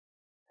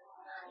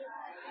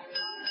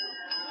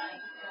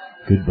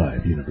Good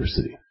Vibe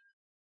University.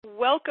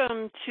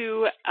 Welcome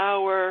to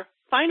our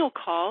final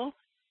call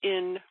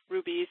in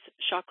Ruby's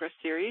Chakra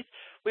series.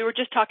 We were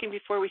just talking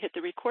before we hit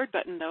the record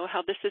button, though,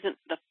 how this isn't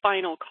the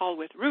final call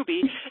with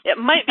Ruby. It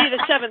might be the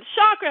seventh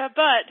chakra,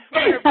 but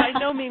we're by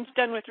no means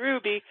done with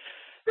Ruby.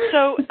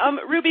 So,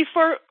 Ruby,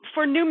 for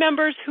new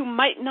members who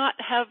might not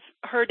have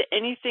heard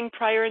anything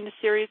prior in the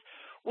series,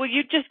 will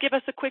you just give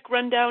us a quick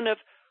rundown of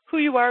who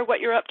you are,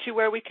 what you're up to,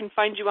 where we can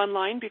find you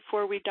online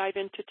before we dive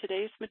into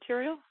today's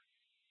material?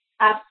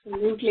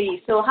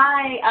 Absolutely. So,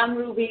 hi, I'm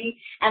Ruby,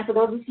 and for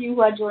those of you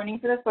who are joining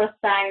for the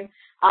first time,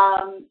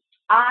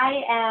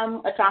 I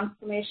am a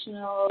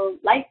transformational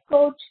life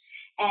coach,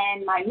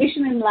 and my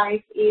mission in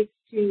life is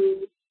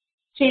to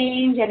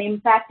change and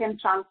impact and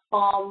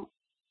transform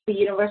the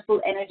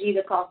universal energy,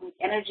 the cosmic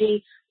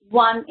energy,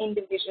 one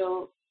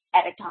individual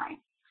at a time.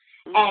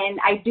 And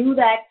I do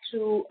that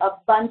through a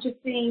bunch of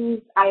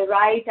things. I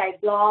write, I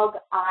blog,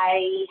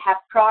 I have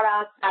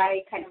products,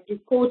 I kind of do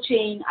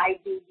coaching, I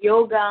do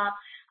yoga,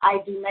 I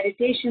do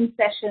meditation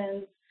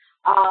sessions,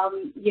 I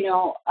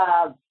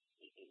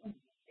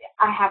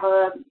have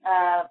a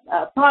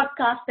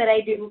podcast that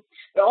I do.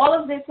 But all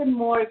of this and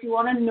more, if you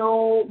want to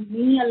know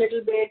me a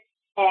little bit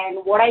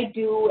and what I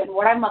do and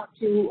what I'm up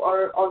to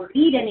or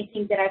read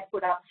anything that I've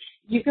put up,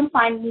 you can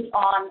find me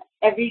on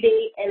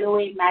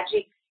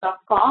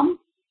everydayloamagic.com,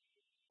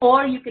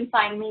 or you can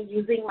find me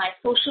using my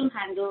social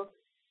handle,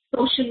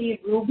 Socially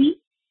Ruby,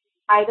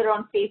 either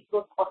on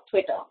Facebook or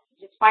Twitter.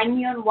 Just find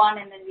me on one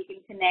and then we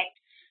can connect.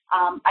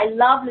 I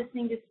love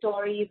listening to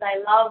stories. I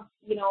love,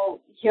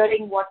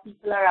 hearing what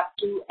people are up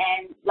to.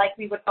 And like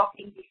we were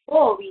talking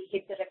before we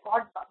hit the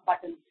record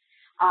button,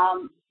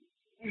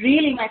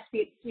 really my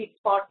sweet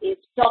spot is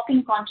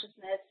talking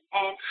consciousness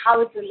and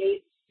how it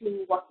relates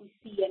to what we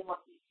see and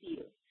what we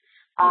feel.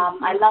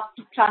 I love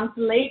to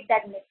translate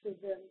that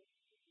mysticism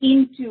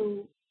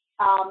into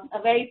a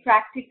very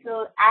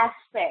practical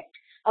aspect,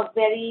 a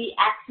very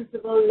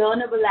accessible,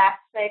 learnable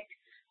aspect,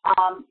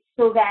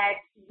 so that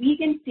we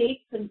can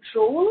take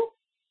control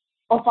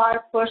of our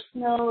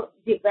personal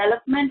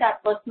development, our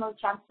personal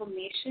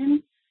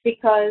transformation,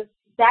 because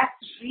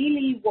that's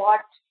really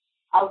what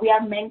we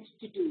are meant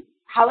to do.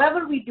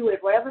 However we do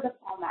it, whatever the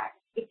format,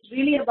 it's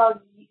really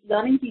about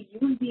learning to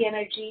use the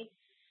energy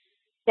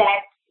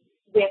that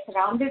we're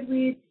surrounded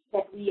with,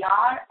 that we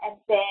are, and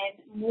then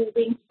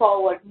moving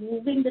forward,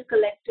 moving the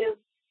collective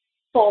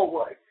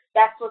forward.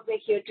 That's what we're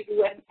here to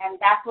do, and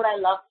that's what I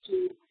love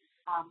to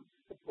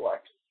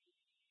support.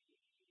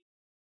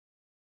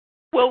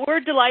 Well, we're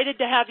delighted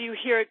to have you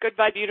here at Good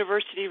Vibe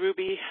University,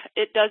 Ruby.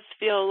 It does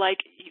feel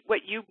like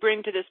what you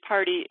bring to this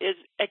party is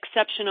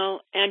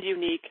exceptional and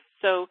unique.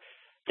 So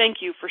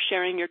thank you for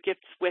sharing your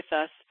gifts with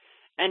us.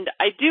 And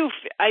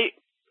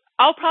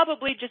I'll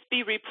probably just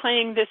be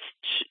replaying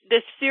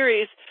this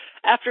series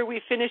after we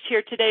finish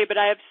here today, but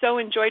I have so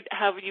enjoyed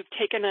how you've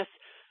taken us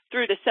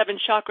through the 7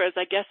 chakras.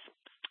 I guess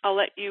I'll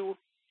let you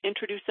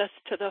introduce us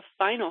to the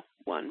final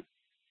one.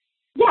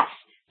 Yes.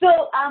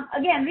 So,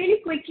 again, really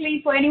quickly,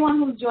 for anyone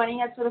who's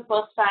joining us for the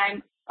first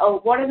time,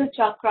 what is a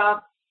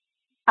chakra?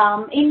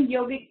 In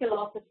yogic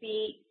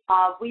philosophy,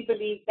 we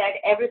believe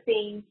that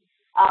everything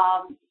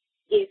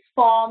is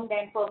formed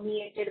and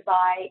permeated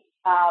by,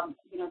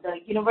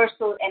 the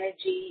universal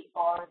energy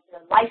or the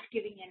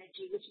life-giving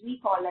energy, which we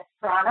call as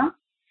prana.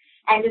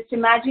 And just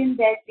imagine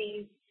that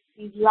these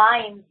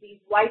lines,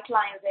 these white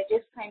lines, are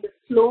just kind of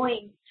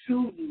flowing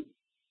through you.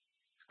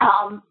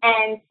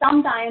 And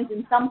sometimes,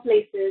 in some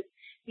places,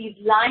 these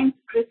lines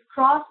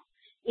crisscross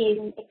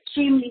in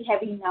extremely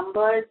heavy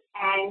numbers,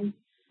 and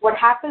what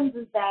happens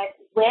is that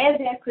where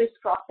they're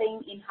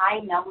crisscrossing in high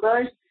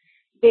numbers,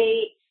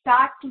 they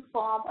start to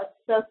form a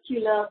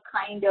circular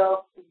kind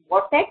of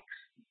vortex,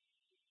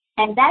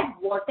 and that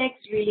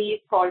vortex really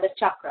is called a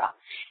chakra.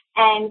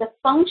 And the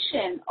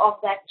function of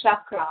that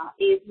chakra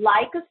is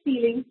like a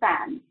ceiling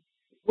fan,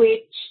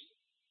 which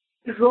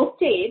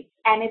rotates,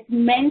 and it's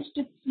meant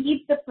to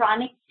keep the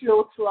pranic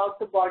flow throughout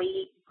the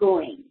body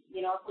going. So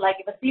like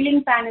if a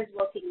ceiling fan is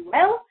working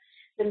well,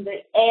 then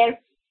the air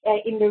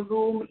in the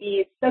room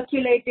is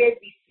circulated,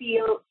 we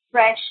feel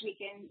fresh, we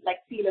can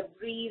feel a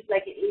breeze,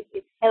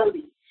 it's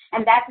healthy.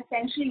 And that's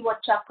essentially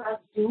what chakras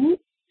do,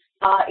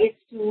 is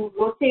to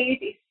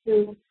rotate, is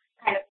to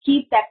kind of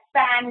keep that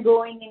fan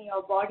going in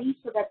your body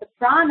so that the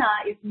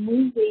prana is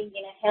moving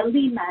in a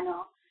healthy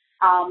manner.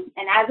 And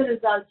as a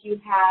result, you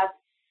have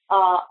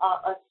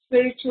a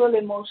spiritual,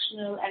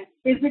 emotional, and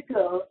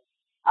physical,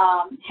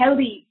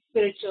 healthy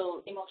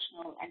spiritual,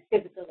 emotional, and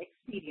physical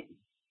experience.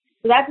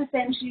 So that's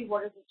essentially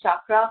what is a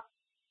chakra.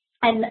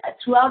 And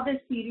throughout this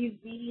series,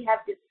 we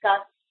have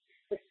discussed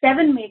the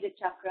 7 major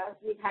chakras.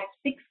 We've had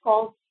 6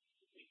 calls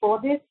before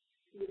this.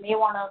 You may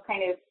want to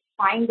kind of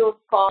find those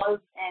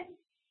calls and,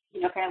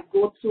 kind of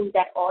go through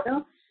that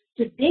order.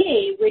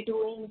 Today, we're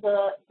doing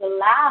the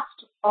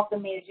last of the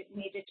major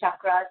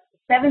chakras, the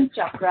 7th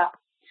chakra,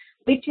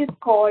 which is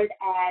called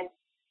as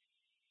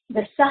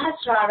the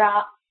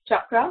Sahasrara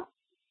chakra,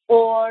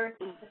 or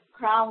the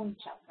crown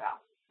chakra.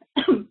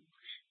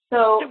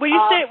 So, will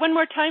you say it one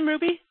more time,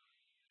 Ruby?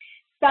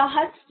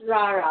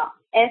 Sahasrara,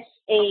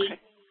 Sahasrara.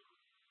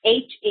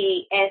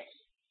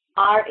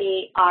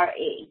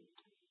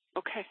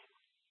 Okay.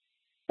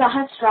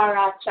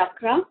 Sahasrara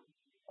Chakra,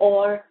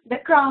 or the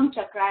crown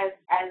chakra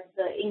as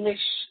the English,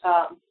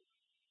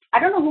 I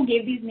don't know who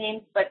gave these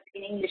names, but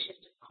in English it's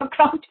just called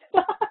crown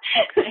chakra.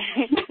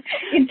 Okay.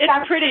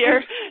 It's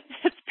prettier.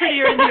 It's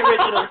prettier in the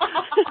original.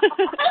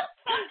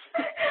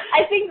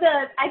 I think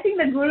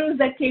the gurus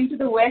that came to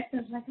the West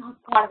was like, oh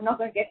God, I'm not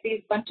going to get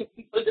these bunch of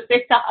people to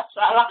say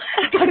Sahasrara.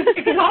 I've got to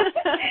figure out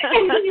an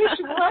English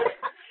word.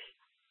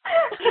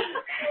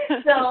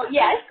 So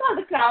yeah, it's called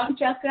the crown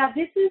chakra.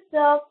 This is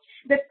the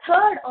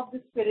third of the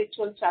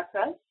spiritual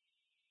chakras.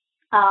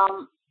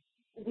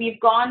 We've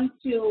gone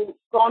through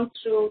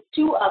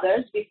 2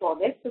 others before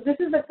this. So this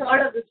is the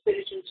third of the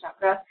spiritual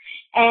chakras,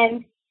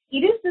 and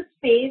it is the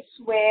space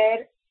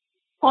where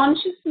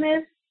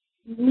consciousness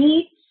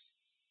meets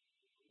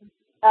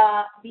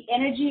the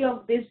energy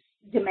of this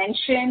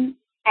dimension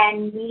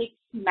and meets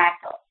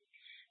matter.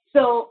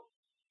 So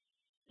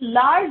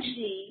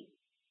largely,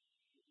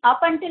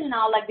 up until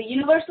now, like the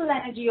universal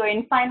energy or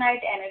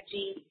infinite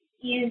energy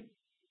it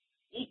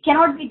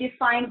cannot be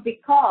defined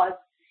because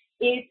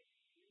it's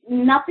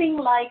nothing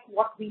like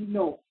what we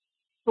know.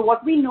 So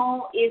what we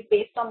know is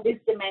based on this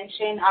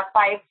dimension, our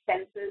 5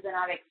 senses and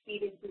our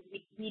experiences.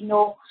 We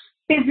know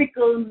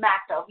physical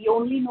matter. We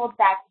only know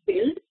that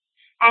build.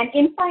 And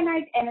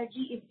infinite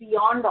energy is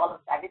beyond all of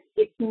that.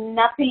 It's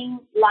nothing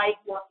like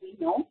what we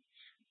know.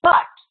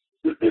 But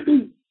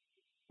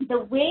the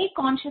way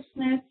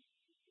consciousness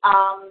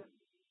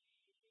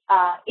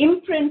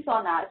imprints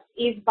on us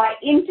is by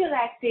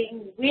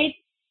interacting with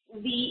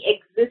the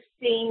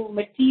existing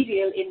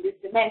material in this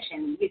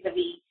dimension,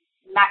 vis-a-vis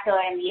matter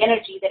and the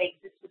energy that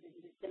exists within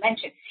this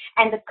dimension.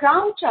 And the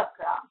crown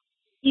chakra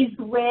is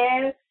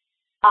where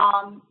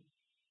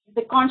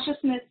the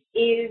consciousness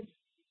is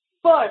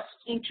first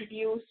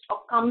introduced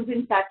or comes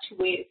in touch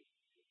with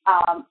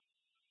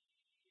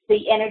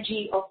the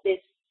energy of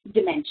this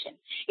dimension.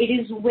 It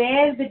is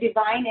where the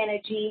divine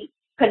energy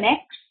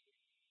connects,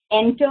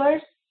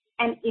 enters,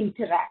 and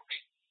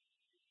interacts.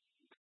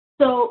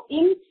 So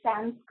in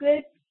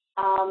Sanskrit,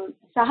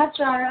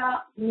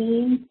 Sahasrara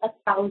means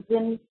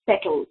 1,000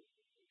 petals.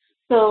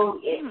 So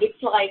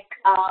it's like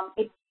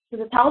so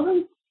the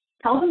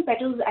 1,000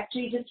 petals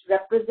actually just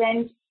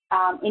represent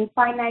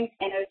infinite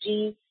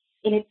energy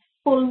in its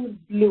full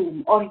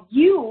bloom, or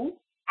you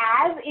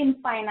as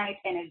infinite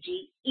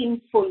energy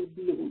in full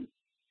bloom.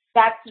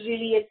 That's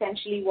really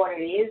essentially what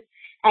it is.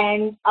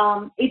 And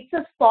it's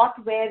a spot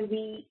where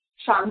we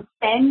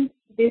transcend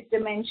this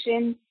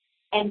dimension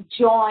and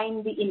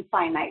join the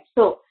infinite.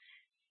 So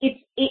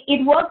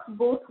it works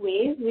both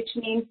ways, which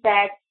means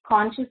that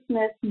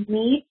consciousness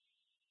meets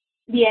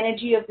the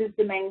energy of this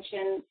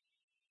dimension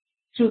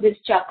through this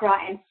chakra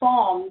and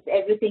forms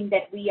everything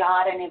that we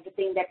are and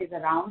everything that is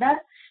around us.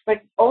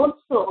 But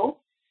also,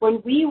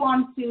 when we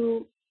want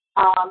to,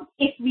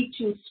 if we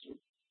choose to,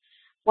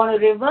 want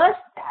to reverse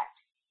that,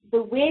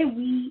 the way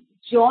we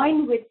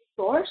join with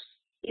Source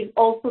is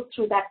also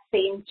through that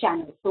same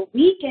channel. So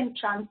we can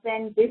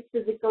transcend this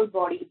physical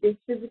body, this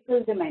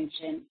physical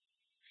dimension,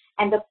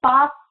 and the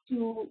path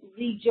to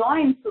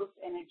rejoin Source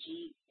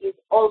energy is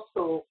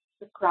also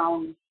the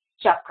crown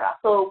chakra.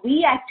 So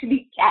we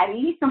actually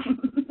carry, I'm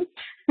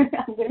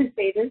going to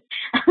say this,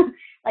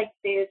 like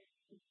this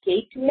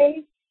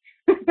gateway.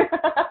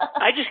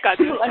 I just got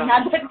to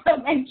another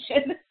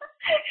dimension,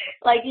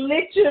 like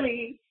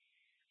literally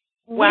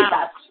with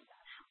us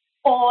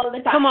all the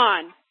time. Come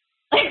on.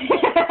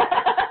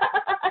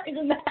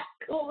 Isn't that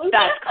cool?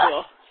 That's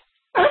cool.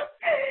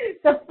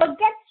 So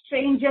forget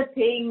Stranger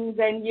Things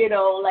and,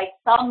 like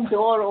some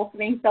door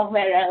opening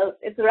somewhere else.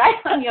 It's right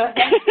on your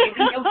head, baby.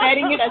 You're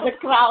wearing it as a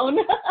crown.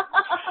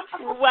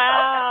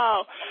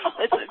 Wow.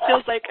 It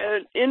feels like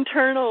an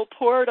internal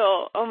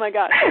portal. Oh, my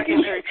gosh. That's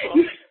very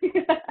cool.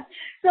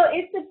 So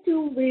it's a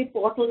 2-way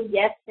portal.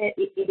 Yes,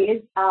 it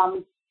is.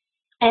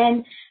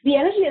 And the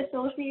energy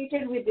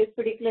associated with this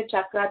particular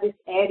chakra, this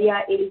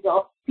area, is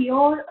of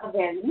pure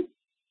awareness,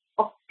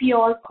 of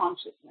pure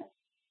consciousness.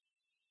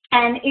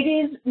 And it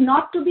is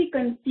not to be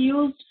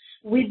confused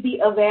with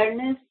the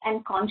awareness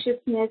and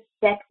consciousness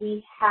that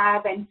we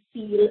have and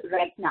feel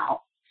right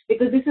now,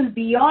 because this is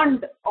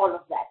beyond all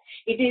of that.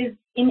 It is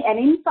in an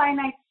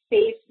infinite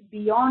space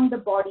beyond the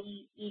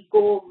body,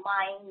 ego,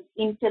 mind,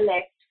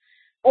 intellect,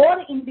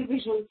 or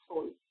individual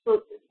soul.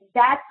 So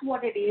that's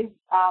what it is.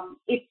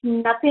 It's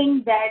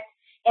nothing that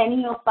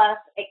any of us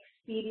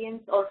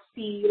experience or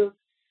feel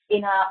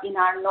in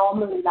our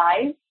normal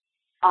lives.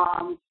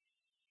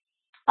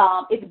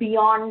 It's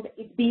beyond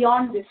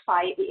this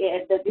five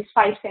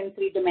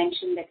sensory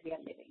dimension that we are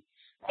living,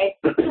 right?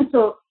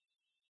 So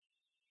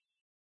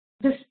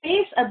the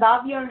space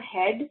above your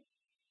head,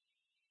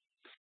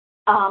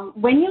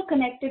 when you're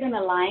connected and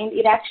aligned,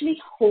 it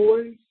actually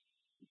holds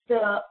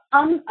the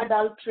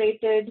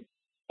unadulterated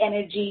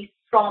energy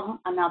from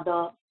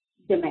another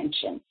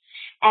dimension.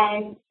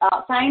 And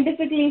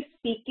scientifically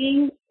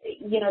speaking,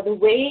 the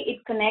way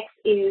it connects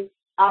is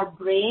our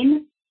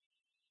brain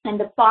and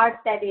the part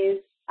that is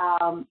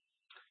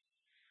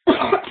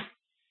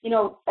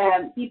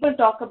people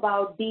talk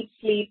about deep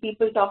sleep,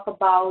 people talk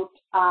about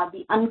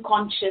the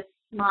unconscious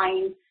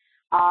mind.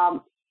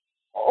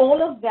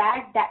 All of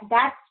that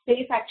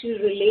space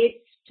actually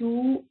relates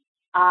to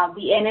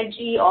the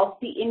energy of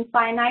the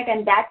infinite,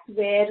 and that's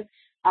where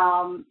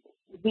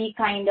we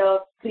kind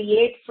of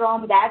create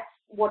from. That's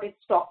what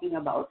it's talking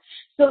about.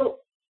 So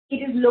it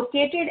is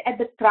located at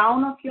the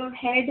crown of your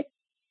head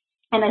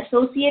and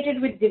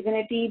associated with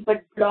divinity,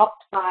 but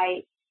blocked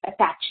by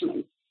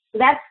attachment. So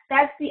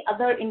that's the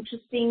other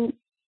interesting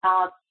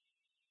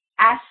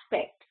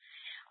aspect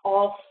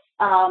of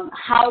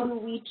how do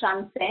we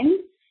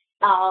transcend.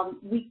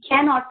 We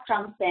cannot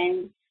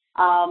transcend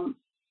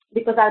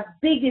because our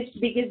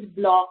biggest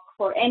block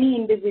for any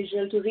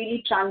individual to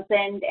really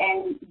transcend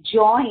and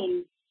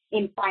join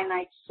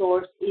infinite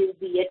source is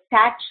the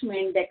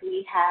attachment that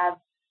we have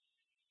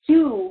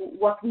to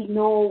what we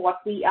know, what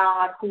we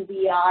are, who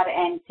we are,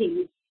 and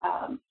things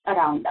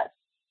around us.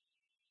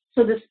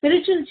 So the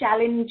spiritual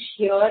challenge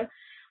here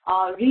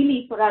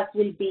really for us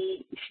will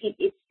be,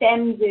 it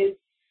stems is,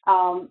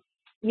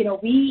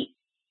 we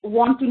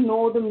want to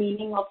know the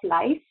meaning of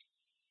life.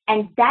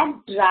 And that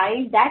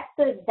drive, that's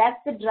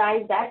the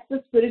drive, that's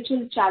the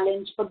spiritual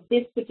challenge for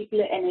this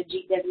particular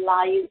energy that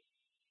lies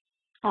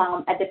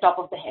at the top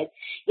of the head.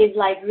 Is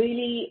like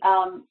really,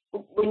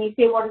 when you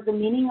say what is the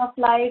meaning of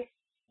life,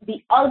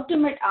 the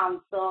ultimate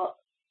answer,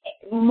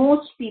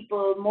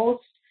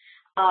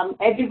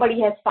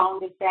 everybody has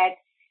found is that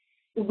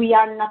we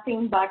are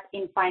nothing but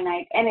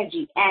infinite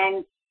energy.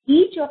 And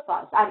each of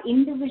us, our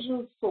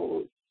individual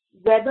souls,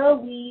 whether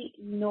we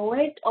know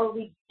it or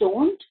we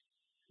don't,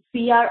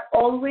 we are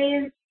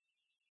always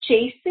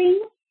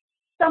chasing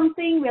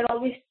something. We're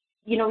always,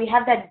 we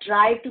have that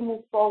drive to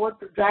move forward,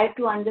 to drive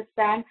to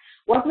understand.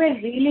 What we're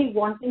really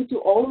wanting to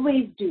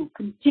always do,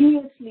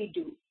 continuously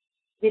do,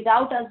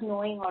 without us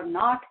knowing or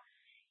not,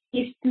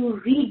 is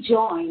to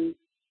rejoin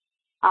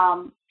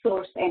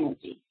source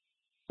energy.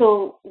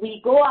 So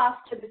we go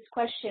after this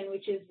question,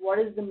 which is, what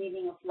is the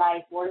meaning of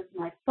life? What is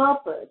my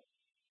purpose?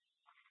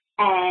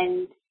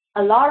 And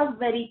a lot of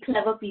very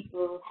clever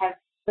people have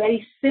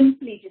very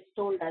simply just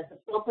told us the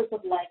purpose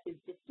of life is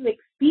just to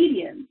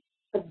experience,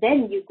 but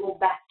then you go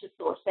back to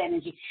source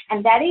energy.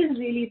 And that is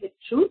really the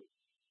truth.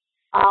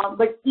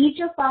 But each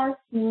of us,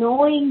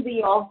 knowing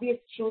the obvious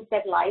truth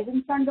that lies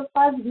in front of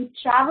us, we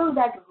travel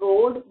that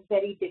road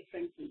very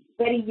differently,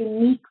 very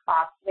unique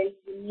paths, very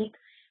unique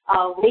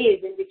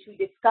ways in which we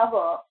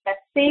discover that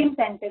same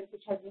sentence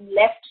which has been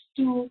left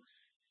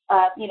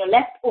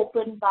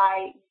open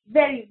by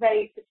very,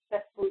 very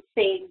successful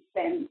saints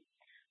and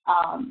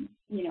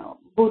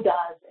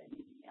Buddhas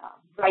and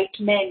bright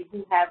men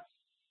who have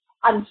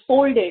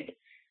unfolded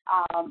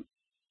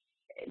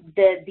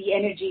the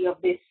energy of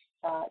this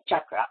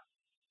chakra.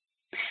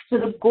 So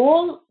the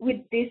goal with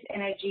this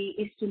energy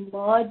is to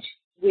merge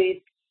with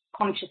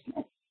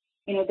consciousness.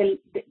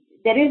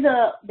 There is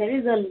a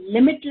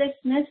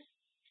limitlessness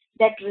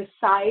that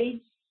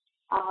resides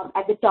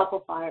at the top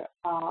of our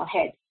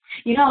head.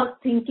 I was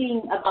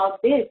thinking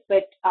about this,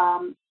 but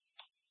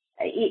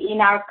in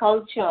our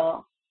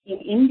culture in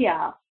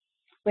India,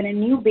 when a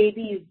new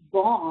baby is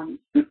born,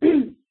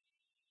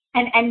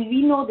 and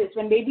we know this,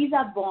 when babies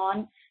are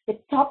born, the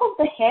top of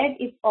the head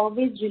is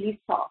always really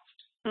soft.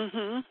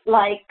 Mm-hmm.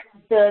 Like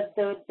the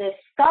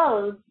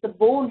skull, the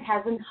bone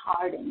hasn't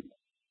hardened.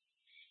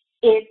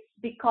 It's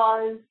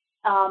because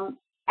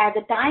at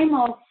the time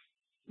of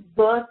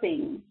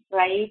birthing,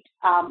 right,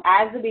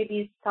 as the baby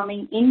is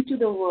coming into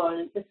the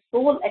world, the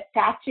soul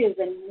attaches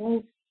and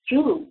moves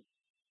through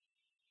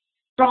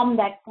from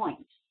that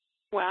point.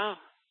 Wow.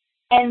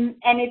 And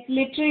it's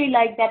literally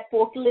like that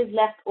portal is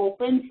left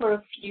open for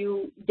a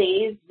few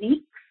days,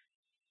 weeks,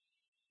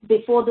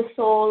 before the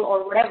soul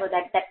or whatever,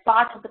 that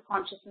part of the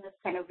consciousness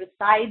kind of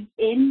resides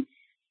in,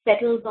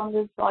 settles on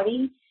this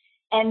body,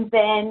 and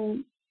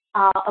then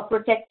a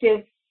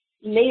protective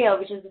layer,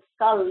 which is the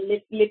skull,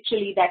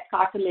 literally that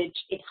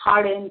cartilage, it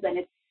hardens and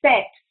it's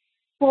set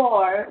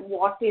for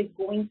what is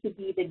going to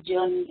be the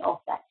journey of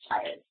that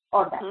child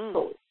or that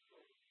soul.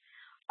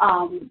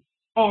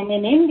 And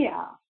in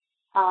India,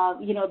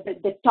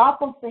 the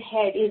top of the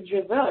head is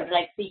revered.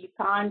 Like, so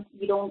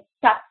you don't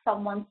touch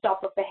someone's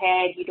top of the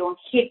head, you don't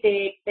hit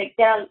it. Like,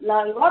 there are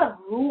a lot of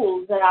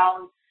rules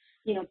around,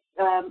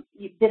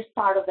 this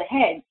part of the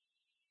head.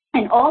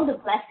 And all the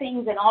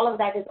blessings and all of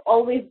that is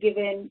always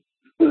given,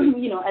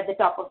 at the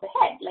top of the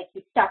head. Like,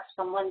 you touch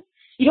someone,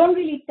 you don't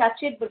really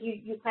touch it, but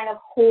you kind of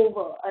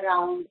hover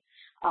around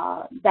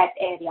that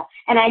area.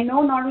 And I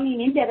know not only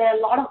in India, there are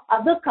a lot of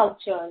other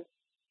cultures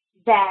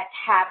that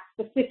have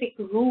specific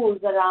rules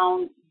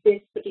around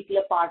this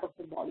particular part of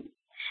the body.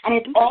 And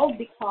it's all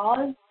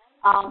because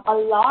a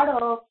lot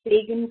of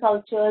pagan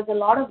cultures, a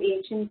lot of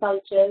ancient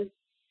cultures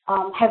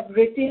have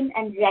written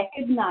and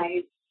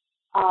recognized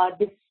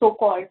this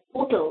so-called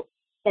portal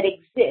that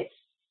exists,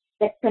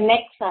 that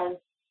connects us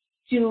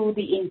to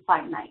the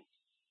infinite,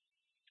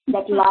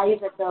 that lies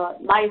at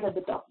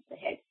the top of the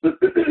head.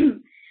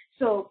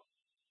 So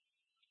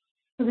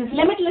this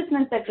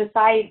limitlessness that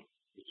resides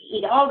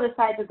it all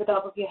resides at the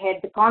top of your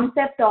head. The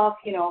concept of,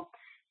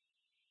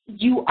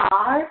 you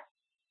are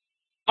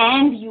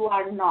and you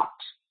are not.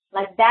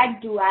 Like that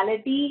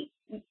duality,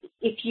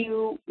 if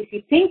you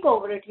think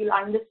over it, you'll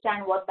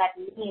understand what that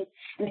means.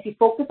 And if you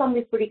focus on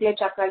this particular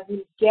chakra,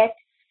 you'll get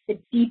the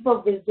deeper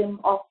wisdom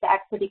of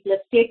that particular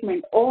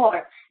statement.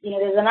 Or,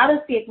 there's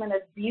another statement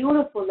that's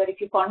beautiful that if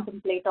you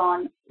contemplate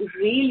on, it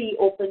really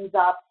opens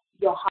up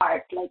your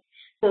heart.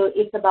 So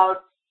it's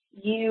about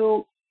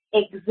you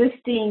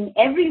existing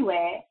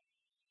everywhere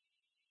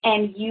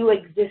and you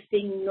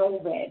existing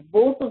nowhere.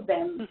 Both of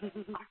them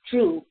are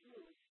true.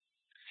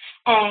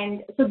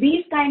 And so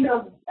these kind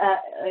of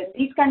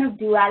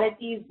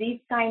dualities, these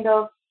kind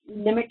of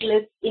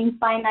limitless,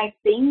 infinite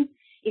things,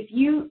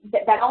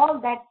 all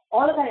of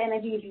that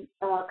energy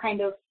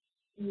kind of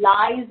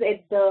lies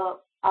at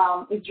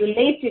is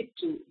related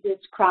to this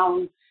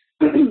crown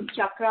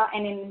chakra.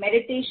 And in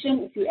meditation,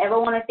 if you ever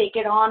want to take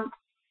it on,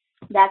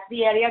 that's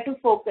the area to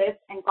focus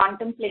and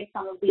contemplate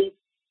some of these,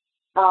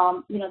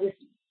 this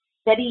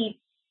very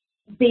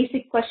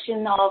basic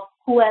question of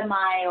who am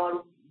I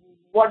or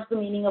what's the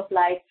meaning of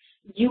life.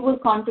 You will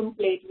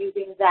contemplate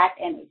using that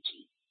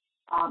energy.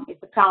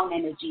 It's the crown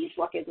energy is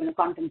what you're going to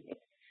contemplate.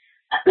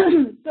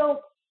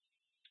 So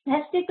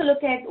let's take a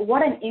look at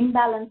what an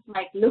imbalance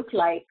might look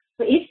like.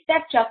 So if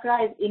that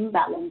chakra is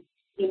imbalanced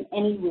in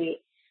any way,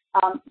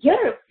 here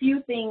are a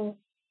few things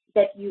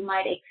that you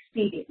might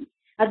experience.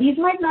 Now, these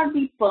might not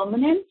be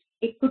permanent.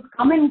 It could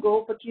come and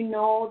go, but you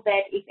know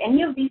that if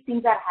any of these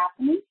things are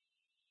happening,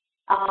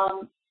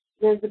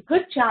 there's a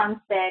good chance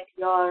that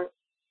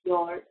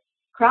your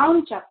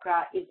crown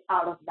chakra is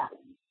out of balance.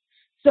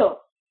 So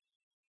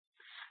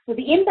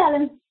the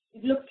imbalance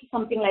looks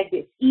something like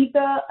this.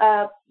 Either,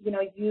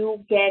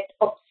 you get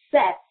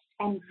obsessed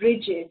and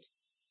rigid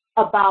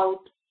about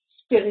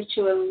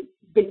spiritual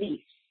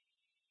beliefs.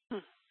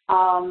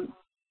 And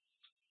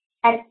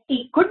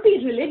it could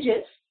be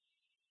religious.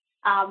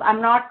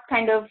 I'm not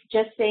kind of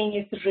just saying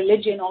it's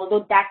religion,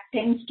 although that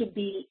tends to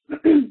be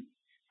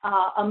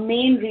a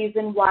main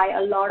reason why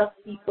a lot of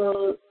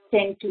people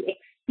tend to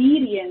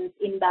experience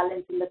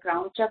imbalance in the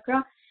crown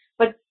chakra.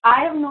 But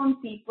I have known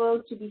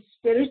people to be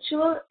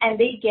spiritual and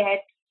they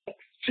get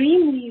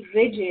extremely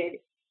rigid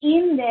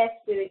in their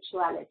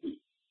spirituality,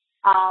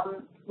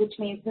 which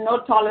means no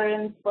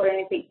tolerance for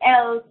anything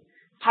else,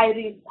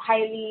 highly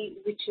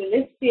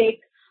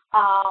ritualistic,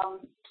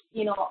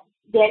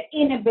 their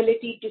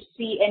inability to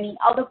see any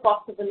other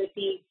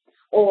possibility,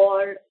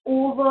 or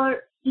oh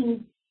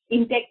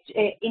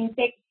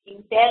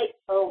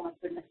my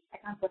goodness, I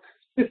can't put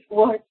this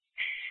word.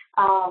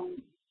 Oh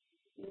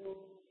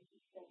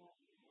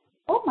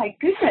my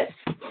goodness.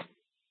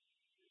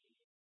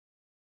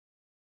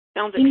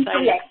 Sounds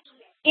exciting.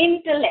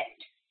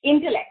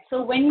 Intellect.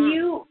 So when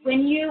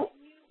you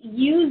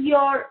use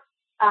your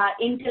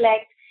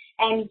intellect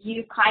and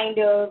you kind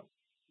of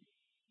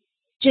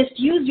just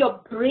use your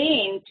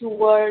brain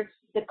towards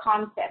the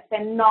concept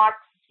and not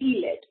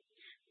feel it,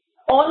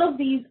 all of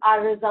these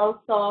are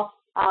results of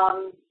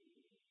an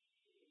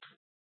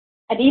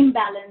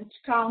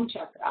imbalanced crown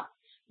chakra.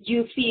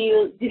 You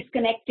feel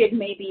disconnected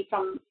maybe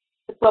from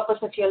the purpose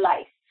of your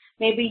life.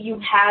 Maybe you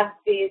have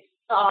this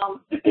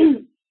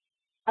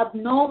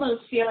abnormal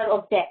fear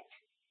of death.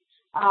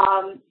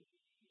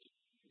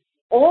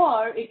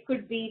 Or it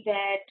could be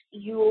that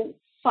you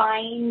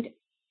find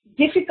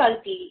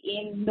difficulty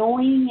in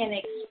knowing and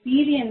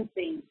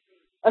experiencing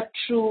a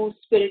true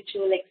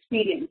spiritual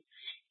experience.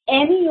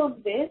 Any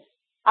of this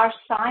are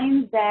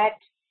signs that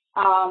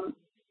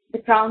the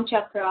crown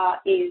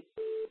chakra is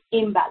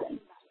imbalanced.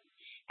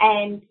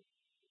 And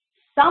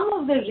some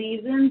of the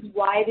reasons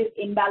why this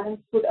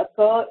imbalance could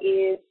occur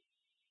is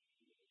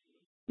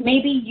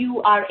maybe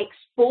you are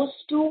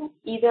exposed to,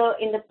 either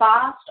in the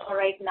past or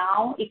right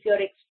now, if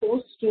you're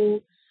exposed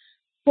to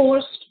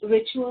forced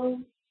rituals,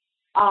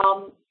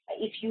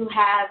 if you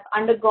have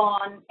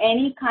undergone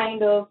any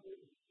kind of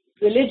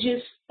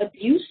religious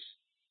abuse,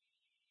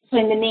 so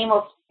in the name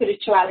of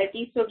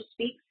spirituality, so to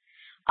speak,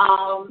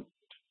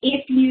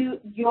 if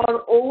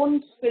your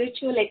own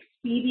spiritual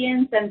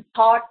experience and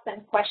thoughts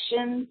and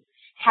questions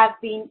have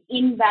been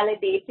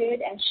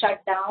invalidated and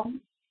shut down,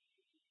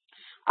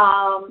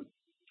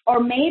 or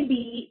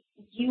maybe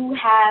you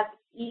have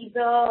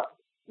either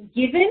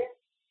given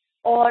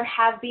or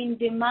have been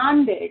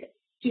demanded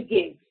to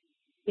give,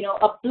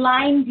 a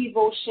blind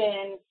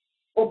devotion,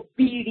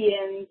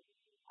 obedience,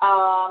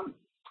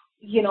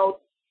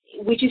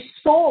 which is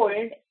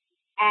sold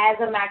as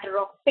a matter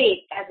of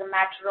faith, as a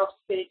matter of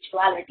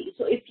spirituality.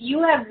 So if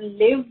you have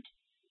lived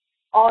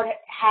or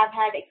have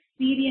had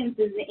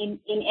experiences in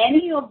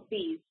any of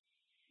these,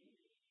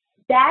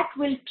 that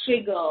will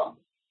trigger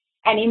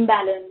an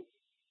imbalance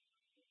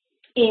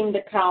in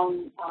the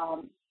crown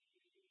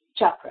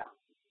chakra.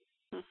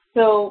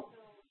 So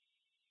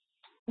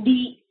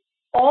the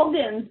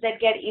organs that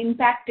get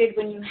impacted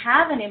when you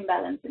have an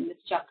imbalance in this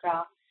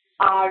chakra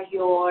are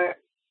your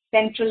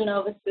central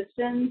nervous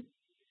system,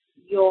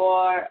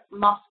 your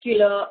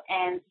muscular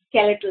and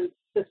skeletal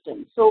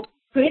system. So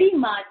pretty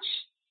much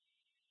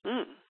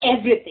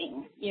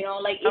everything,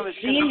 like it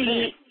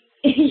really,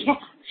 yeah,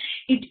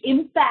 it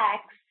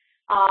impacts,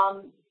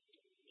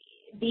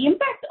 the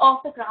impact of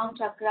the crown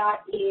chakra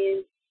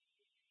is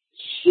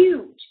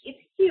huge. It's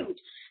huge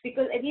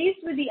because at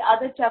least with the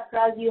other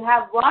chakras, you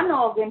have one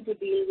organ to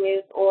deal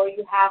with or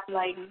you have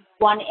like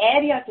one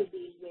area to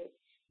deal with.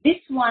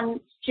 This one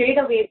straight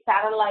away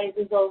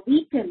paralyzes or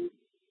weakens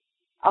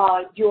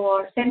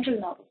your central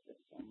nervous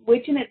system,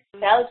 which in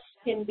itself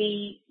can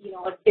be,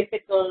 a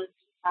difficult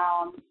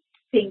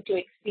thing to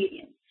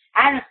experience.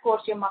 And of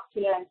course, your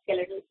muscular and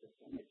skeletal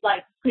system. It's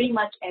like pretty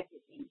much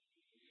everything.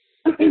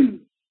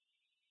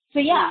 So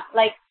yeah,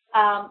 like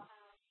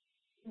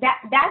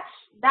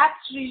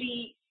that's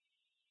really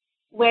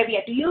where we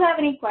are. Do you have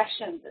any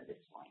questions at this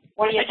point?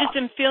 I just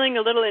am feeling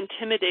a little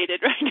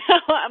intimidated right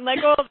now. I'm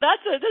like, oh,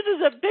 this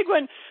is a big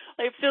one.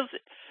 Like, it feels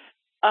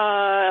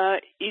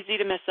easy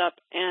to mess up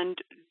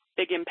and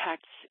big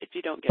impacts if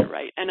you don't get it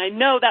right. And I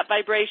know that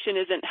vibration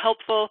isn't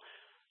helpful.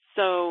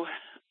 So,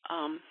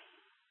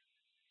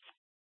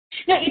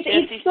 no,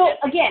 it's so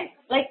again,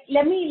 like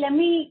let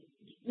me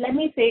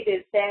say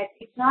this, that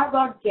it's not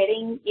about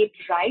getting it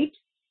right.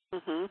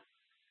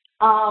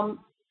 Mm-hmm.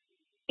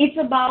 It's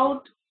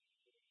about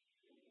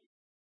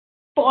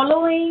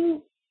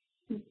following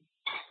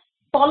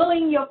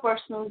your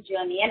personal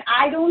journey. And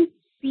I don't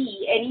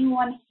see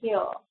anyone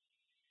here.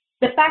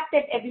 The fact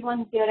that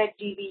everyone's here at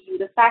GVU,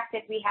 the fact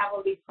that we have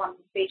all these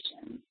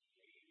conversations,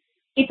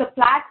 it's a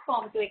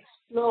platform to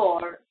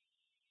explore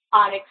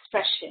our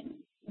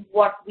expression,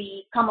 what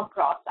we come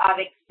across, our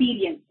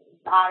experiences,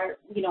 our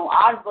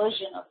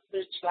version of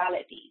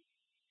spirituality.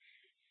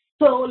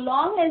 So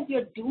long as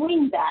you're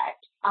doing that,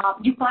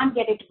 you can't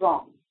get it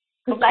wrong.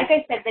 Because like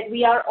I said, that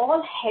we are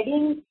all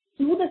heading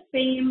to the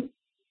same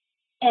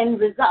end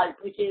result,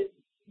 which is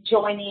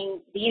joining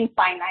the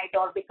infinite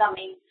or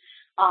becoming,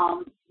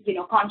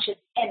 conscious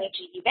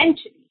energy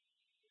eventually.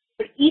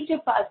 But each of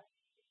us,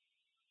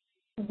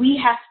 we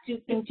have to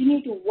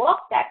continue to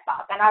walk that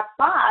path, and our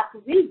path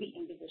will be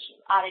individual.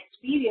 Our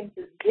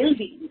experiences will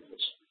be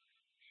individual.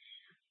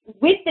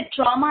 With the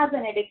traumas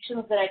and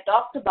addictions that I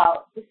talked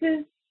about, this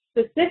is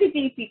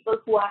specifically people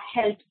who are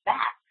held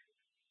back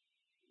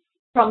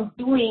from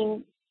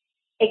doing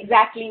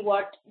exactly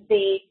what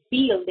they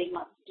feel they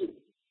must do.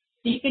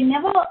 So you can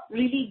never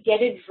really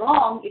get it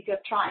wrong if you're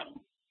trying.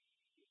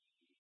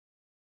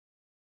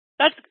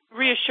 That's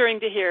reassuring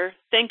to hear.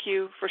 Thank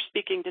you for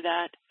speaking to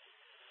that.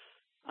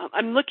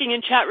 I'm looking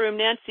in chat room,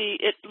 Nancy.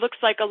 It looks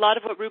like a lot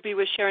of what Ruby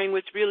was sharing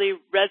was really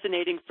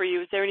resonating for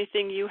you. Is there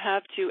anything you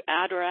have to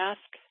add or ask?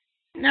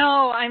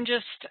 No, I'm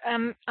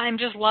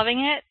just loving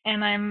it,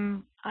 and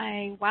I'm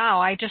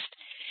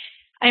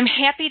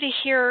happy to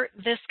hear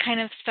this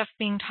kind of stuff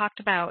being talked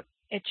about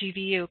at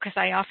GVU, because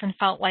I often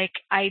felt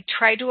like I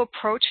tried to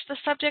approach the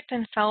subject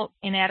and felt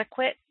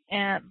inadequate,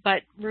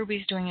 but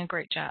Ruby's doing a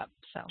great job.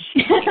 So.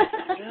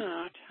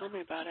 Yeah, tell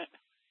me about it.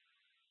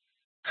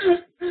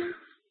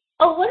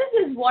 Oh, what is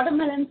this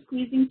watermelon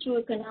squeezing through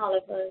a canal?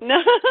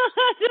 No,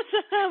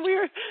 we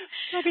were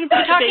talking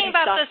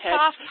about the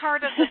soft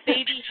part of the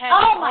baby head.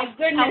 Oh my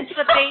goodness! Helps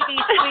the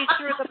baby squeeze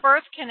through the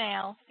birth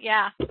canal.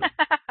 Yeah,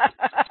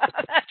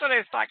 that's what I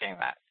was talking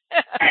about.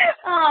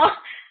 Oh,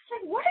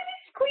 like, what are they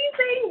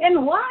squeezing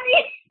and why?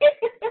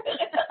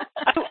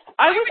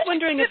 I was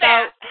wondering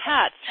about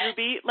hats,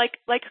 Ruby,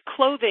 like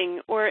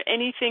clothing or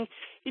anything.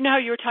 You know how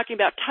you were talking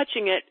about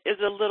touching it is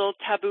a little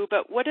taboo,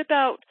 but what are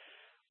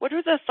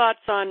the thoughts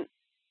on,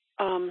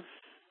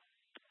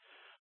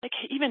 like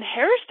even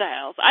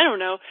hairstyles? I don't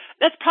know.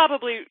 It's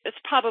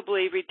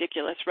probably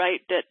ridiculous,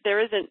 right? That there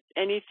isn't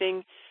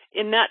anything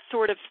in that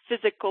sort of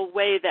physical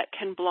way that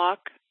can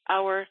block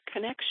our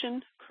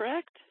connection,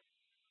 correct?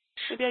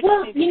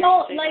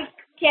 Well, like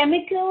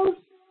chemicals,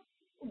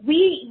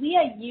 we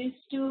are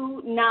used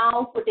to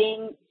now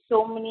putting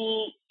so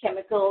many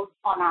chemicals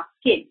on our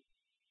skin.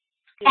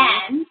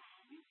 Mm-hmm. And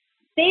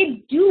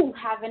they do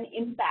have an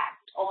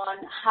impact on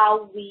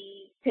how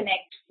we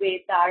connect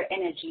with our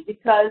energy,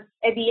 because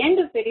at the end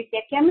of it, if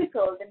they're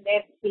chemicals and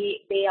they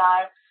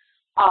are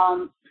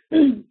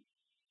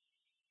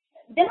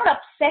they're not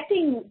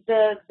upsetting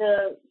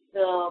the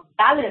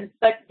balance,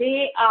 but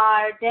they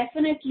are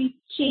definitely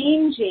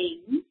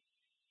changing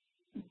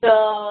they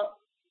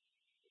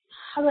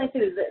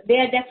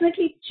are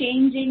definitely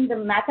changing the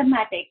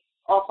mathematics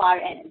of our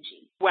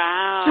energy.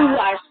 Wow. Through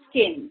our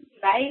skin,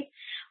 right?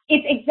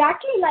 It's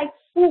exactly like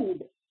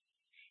food.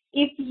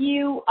 If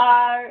you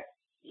are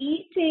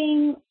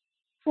eating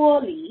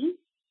poorly,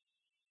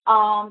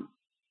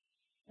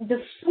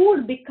 the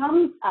food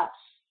becomes us.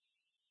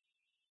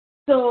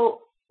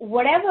 So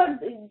whatever,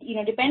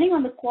 depending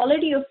on the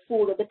quality of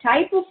food or the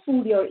type of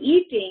food you're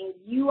eating,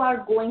 you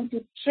are going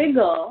to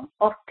trigger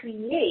or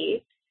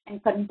create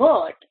and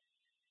convert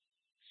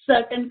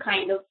certain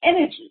kind of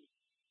energy.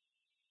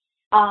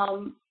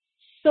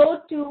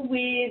 So too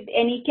with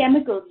any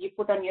chemicals you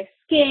put on your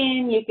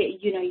skin, you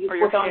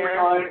put on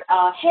your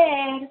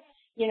hair,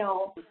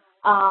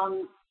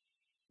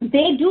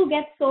 they do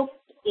get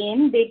soaked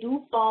in, they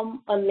do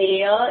form a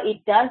layer.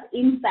 It does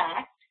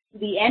impact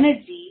the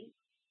energy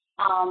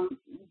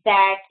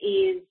that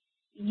is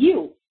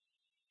you.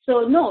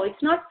 So no,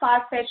 it's not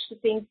far-fetched to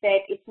think that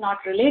it's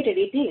not related.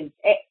 It is.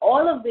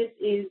 All of this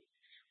is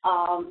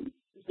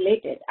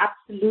related,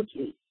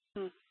 absolutely.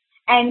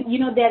 And,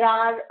 there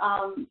are,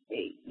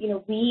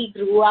 we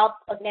grew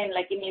up, again,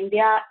 like in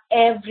India,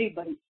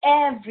 everybody,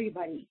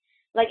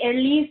 like at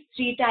least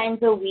 3 times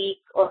a week,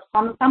 or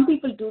some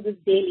people do this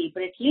daily,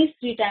 but at least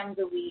 3 times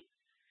a week,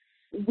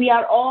 we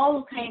are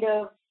all kind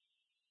of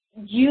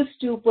used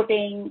to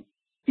putting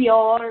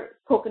pure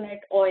coconut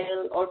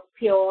oil or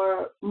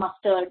pure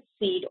mustard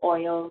seed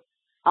oil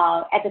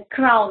at the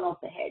crown of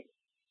the head.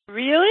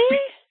 Really?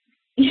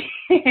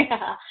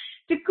 Yeah,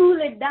 to cool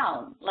it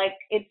down. Like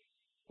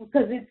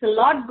because it's a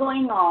lot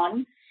going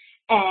on,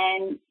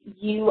 and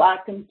you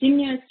are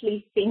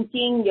continuously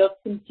thinking, you're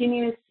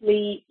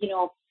continuously,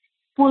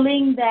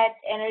 pulling that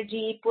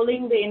energy,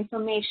 pulling the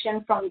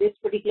information from this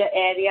particular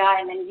area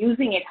and then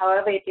using it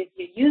however it is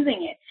you're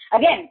using it.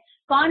 Again,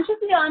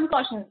 consciously or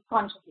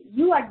unconsciously,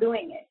 you are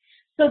doing it.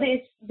 So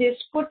this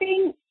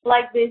putting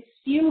like this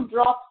few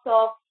drops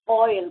of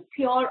oil,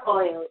 pure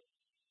oil,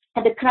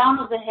 at the crown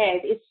of the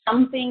head is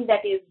something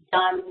that is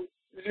done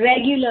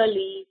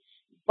regularly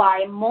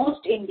by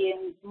most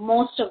Indians,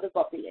 most of the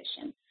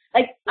population.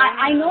 Like,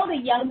 I know the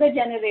younger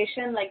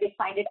generation, like, they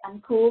find it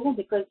uncool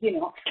because,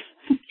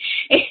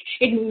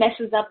 it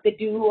messes up the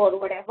do or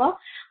whatever.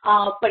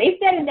 But if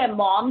they're in their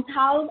mom's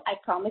house, I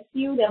promise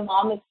you, their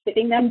mom is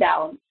sitting them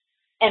down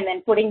and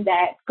then putting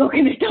that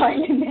coconut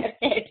oil in their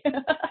head.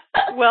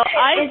 Well,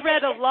 I've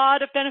read a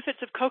lot of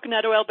benefits of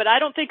coconut oil, but I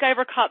don't think I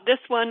ever caught this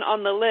one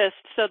on the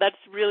list, so that's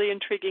really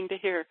intriguing to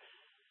hear.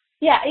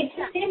 Yeah, it's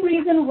the same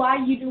reason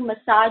why you do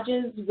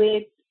massages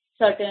with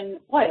certain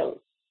oils.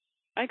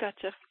 I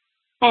gotcha.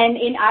 And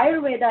in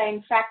Ayurveda,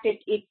 in fact,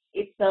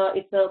 it's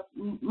a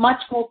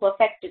much more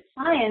perfected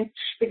science,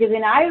 because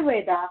in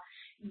Ayurveda,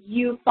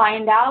 you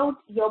find out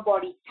your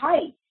body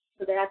type.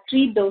 So there are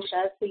 3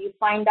 doshas, so you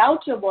find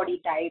out your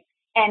body type.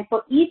 And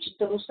for each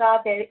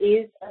dosha, there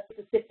is a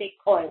specific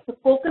oil. So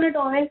coconut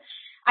oil,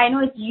 I know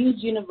it's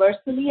used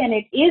universally, and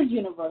it is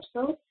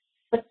universal,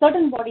 but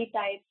certain body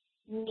types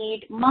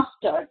need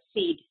mustard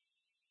seed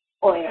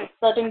oil.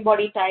 Certain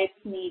body types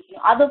need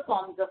other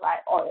forms of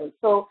oil.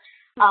 So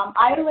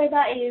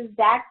Ayurveda is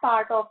that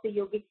part of the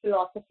yogic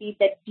philosophy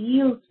that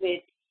deals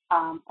with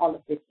all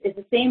of this. It's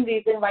the same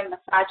reason why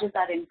massages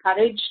are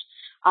encouraged.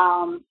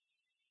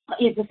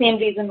 It's the same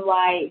reason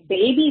why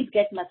babies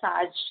get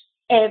massaged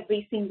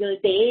every single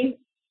day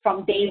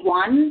from day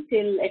 1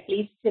 till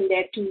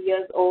they're 2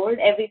 years old.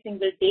 Every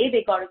single day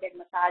they got to get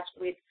massaged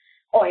with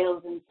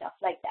oils and stuff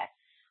like that.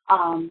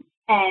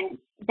 And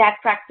that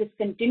practice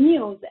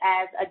continues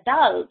as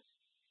adults,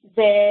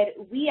 where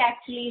we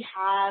actually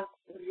have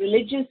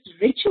religious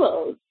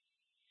rituals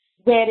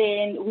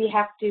wherein we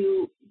have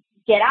to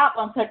get up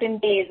on certain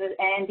days,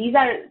 and these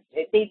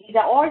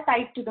are all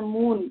tied to the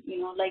moon,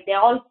 like they're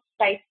all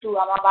tied to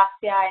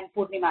Amavasya and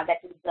Purnima,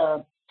 that is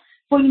the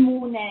full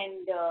moon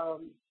and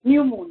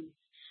new moon.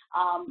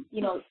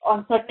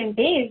 On certain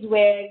days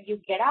where you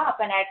get up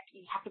and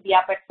you have to be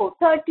up at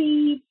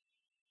 4:30,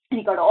 and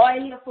you got to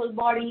oil your full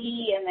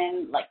body and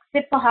then like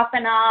sit for half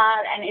an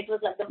hour, and it was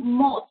like the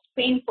most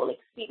painful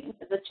experience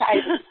as a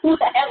child. Who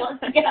the hell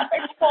wants to get up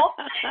at 4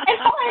 and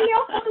oil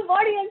your full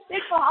body and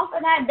sit for half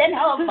an hour and then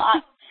have a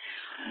bath?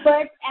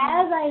 But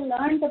as I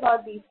learned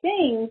about these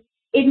things,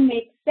 it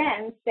makes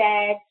sense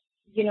that,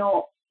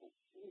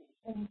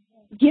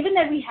 given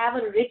that we have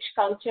a rich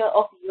culture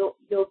of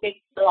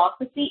yogic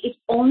philosophy, it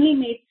only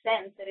made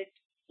sense that a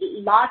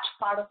large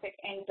part of it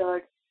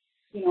entered,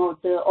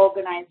 the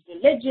organized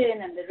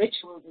religion and the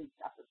rituals and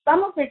stuff. So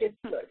some of it is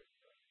good.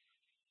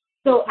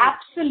 So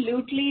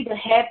absolutely, the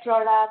hair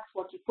products,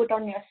 what you put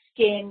on your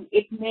skin,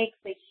 it makes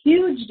a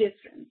huge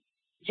difference.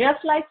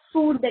 Just like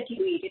food that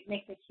you eat, it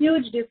makes a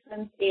huge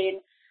difference in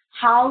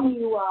how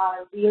you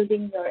are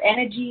wielding your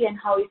energy and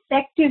how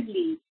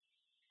effectively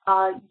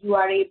you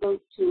are able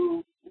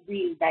to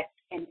wield that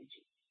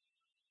energy.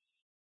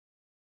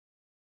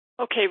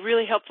 Okay,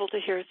 really helpful to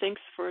hear.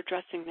 Thanks for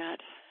addressing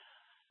that.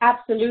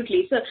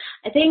 Absolutely. So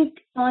I think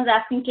someone's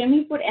asking, can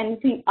we put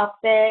anything up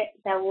there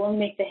that won't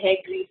make the hair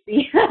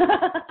greasy?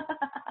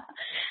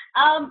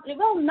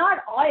 Well, not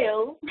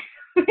oil.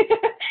 If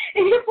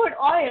you put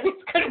oil,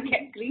 it's going to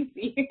get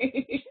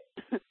greasy.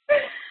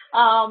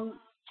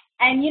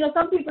 And,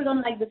 some people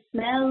don't like the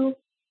smell,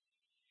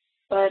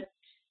 but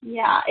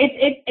yeah,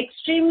 it's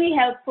extremely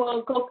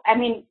helpful.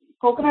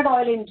 Coconut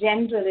oil in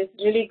general is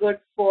really good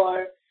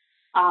for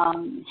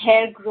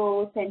hair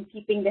growth and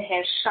keeping the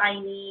hair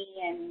shiny,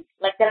 and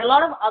like there are a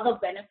lot of other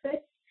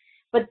benefits,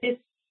 but this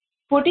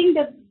putting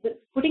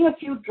a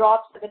few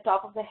drops at the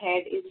top of the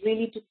head is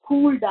really to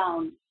cool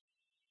down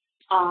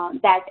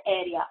that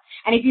area.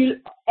 And if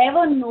you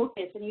ever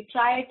notice, and you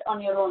try it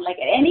on your own, like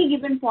at any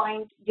given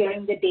point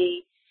during the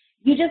day,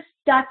 you just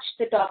touch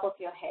the top of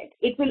your head.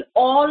 It will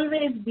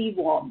always be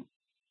warm.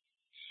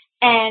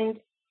 And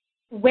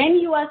when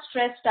you are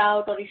stressed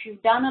out, or if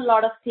you've done a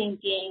lot of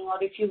thinking,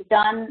 or if you've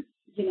done,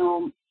 if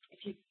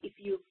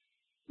you've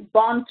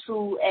gone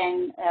through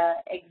an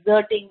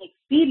exerting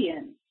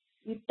experience,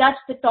 you touch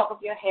the top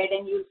of your head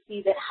and you'll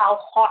see that how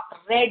hot,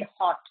 red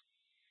hot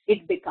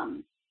it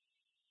becomes.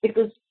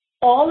 Because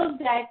all of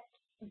that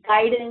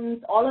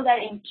guidance, all of that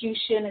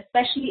intuition,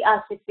 especially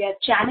us, if we are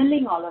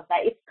channeling all of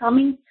that, it's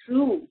coming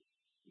through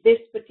this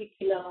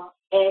particular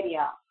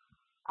area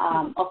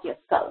of your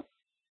skull.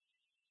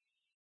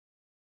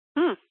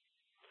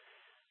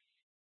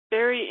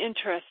 Very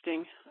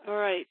interesting. All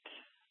right.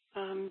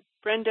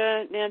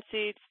 Brenda,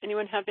 Nancy, does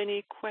anyone have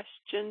any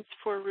questions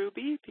for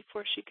Ruby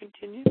before she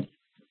continues?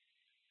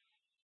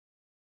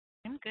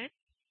 I'm good.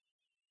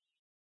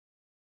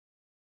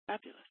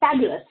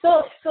 Fabulous.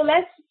 So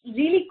let's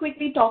really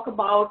quickly talk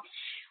about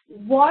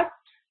what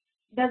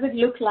does it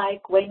look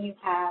like when you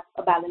have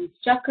a balanced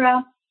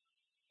chakra.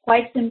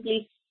 Quite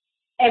simply,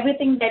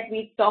 everything that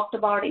we've talked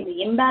about in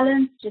the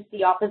imbalance, just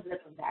the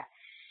opposite of that.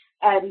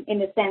 In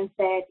the sense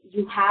that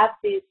you have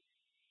this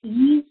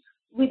ease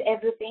with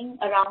everything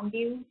around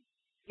you.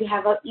 You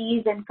have an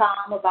ease and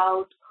calm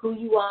about who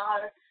you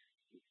are,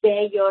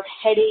 where you're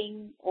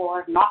heading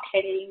or not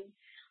heading,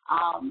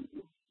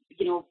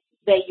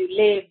 where you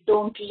live,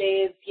 don't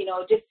live,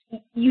 just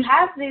you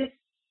have this,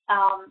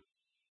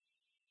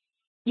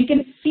 you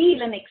can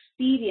feel and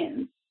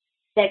experience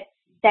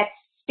that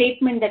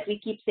statement that we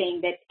keep saying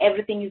that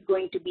everything is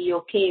going to be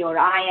okay or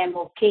I am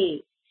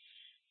okay.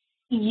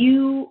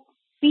 You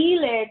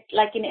feel it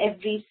like in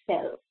every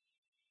cell,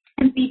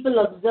 and people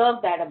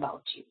observe that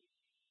about you.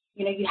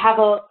 You have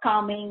a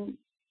calming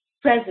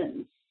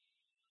presence.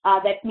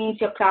 That means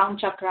your crown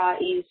chakra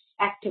is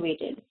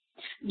activated.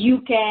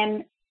 You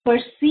can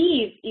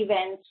perceive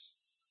events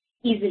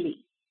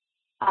easily,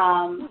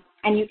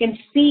 and you can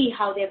see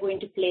how they're going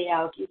to play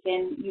out. You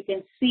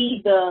can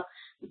see the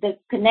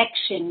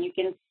connection. You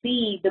can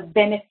see the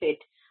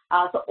benefit.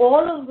 So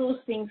all of those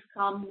things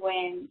come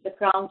when the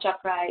crown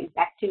chakra is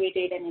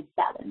activated and it's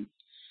balanced.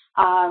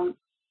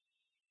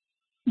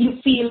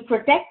 You feel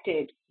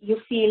protected. You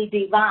feel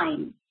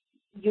divine.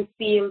 You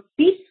feel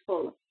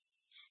peaceful,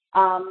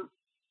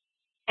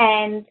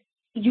 and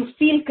you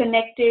feel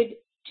connected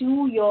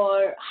to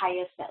your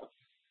higher self.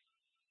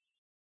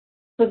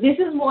 So this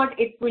is what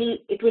it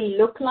will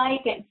look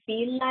like and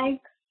feel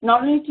like,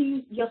 not only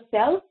to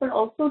yourself, but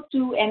also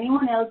to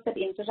anyone else that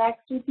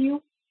interacts with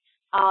you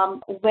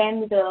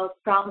when the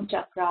crown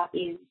chakra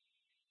is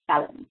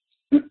balanced.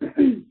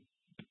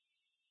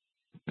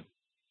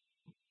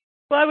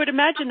 Well, I would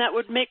imagine that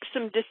would make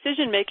some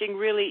decision-making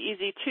really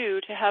easy, too,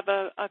 to have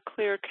a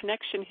clear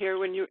connection here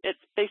when it's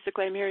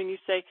basically, I'm hearing you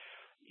say,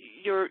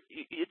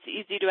 it's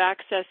easy to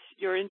access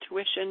your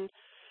intuition,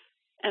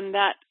 and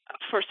that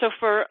for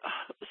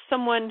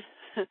someone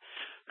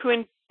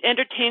who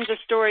entertains a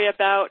story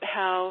about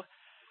how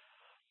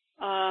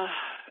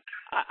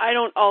I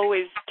don't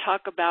always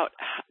talk about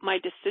my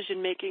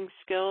decision-making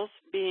skills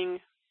being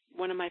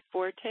one of my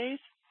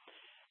fortes,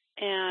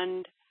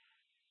 and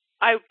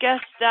I guess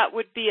that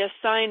would be a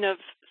sign of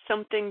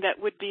something that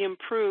would be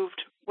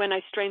improved when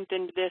I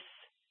strengthened this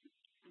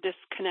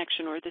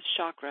connection or this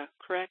chakra,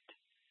 correct?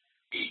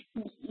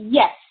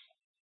 Yes,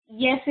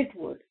 it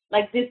would.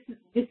 Like this,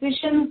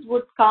 decisions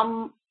would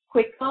come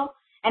quicker,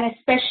 and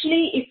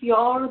especially if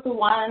you're the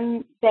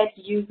one that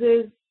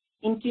uses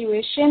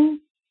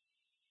intuition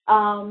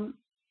and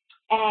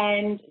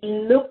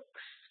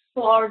looks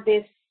for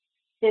this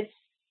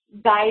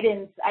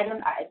guidance.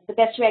 The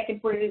best way I can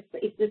put it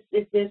is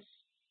this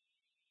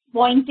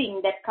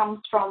pointing that comes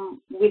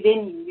from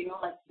within you.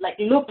 Like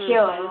look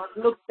here or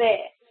look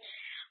there.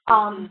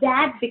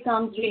 That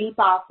becomes really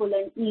powerful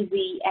and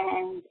easy,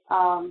 and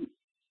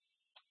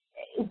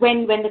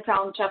when the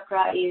crown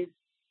chakra is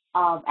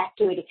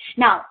activated.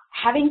 Now,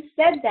 having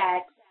said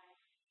that,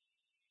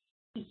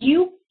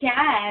 you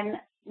can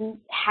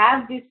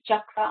have this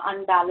chakra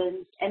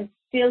unbalanced and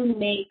still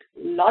make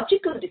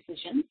logical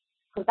decisions,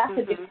 because that's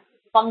a different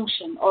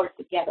function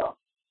altogether.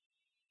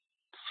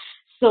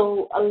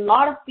 So a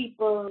lot of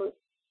people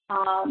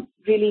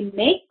really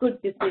make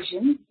good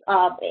decisions,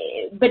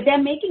 but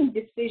they're making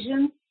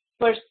decisions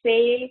per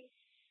se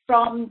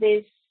from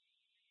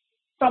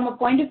a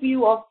point of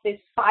view of this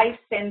five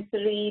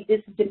sensory,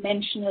 this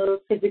dimensional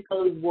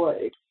physical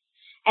world.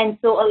 And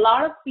so a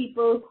lot of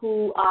people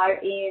who are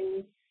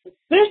in the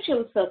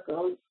spiritual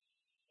circles,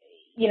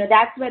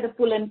 that's where the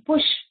pull and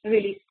push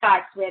really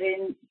starts,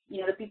 wherein,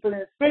 the people in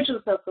the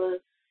spiritual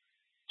circles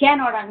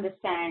cannot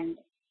understand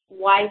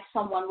why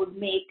someone would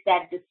make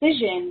that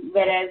decision,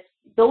 whereas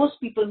those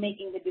people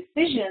making the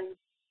decisions,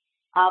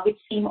 which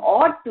seem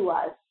odd to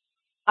us,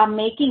 are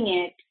making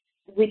it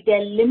with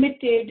their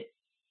limited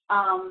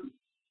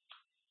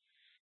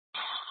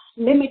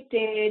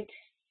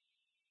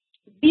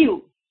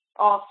view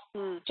of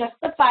just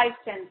the five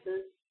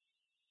senses,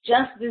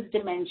 just this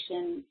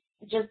dimension,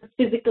 just the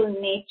physical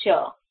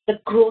nature, the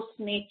gross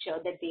nature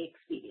that they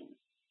experience.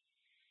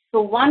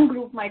 So one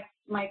group might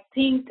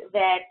think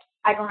that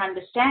I don't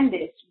understand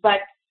this,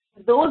 but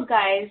those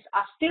guys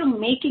are still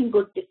making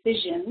good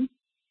decisions,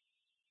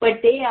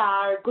 but they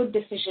are good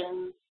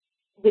decisions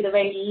with a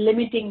very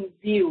limiting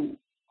view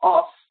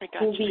of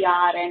who we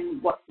are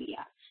and what we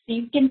are. So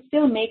you can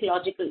still make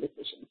logical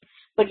decisions.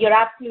 But you're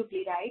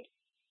absolutely right.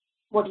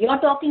 What you're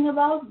talking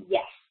about,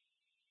 yes.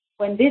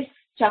 When this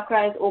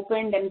chakra is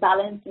opened and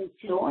balanced and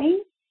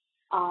flowing,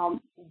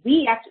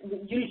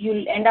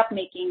 you'll end up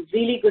making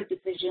really good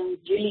decisions,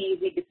 really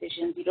easy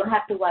decisions. You don't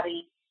have to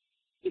worry.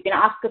 You can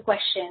ask a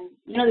question.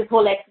 You know, this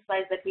whole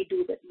exercise that we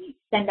do, that we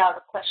send out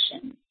a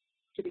question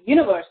to the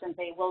universe and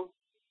say, well,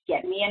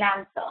 get me an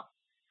answer.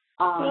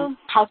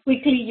 How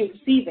quickly you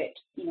receive it,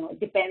 it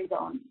depends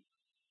on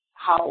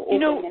how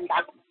open and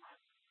balanced.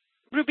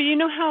 Ruby, you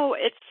know how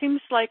it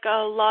seems like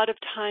a lot of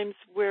times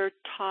we're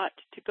taught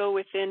to go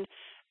within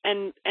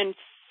and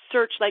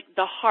search like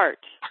the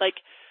heart,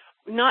 like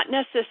not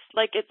necessarily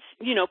like it's,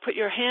 put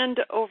your hand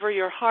over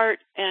your heart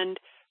and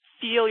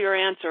feel your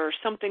answer or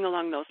something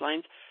along those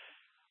lines.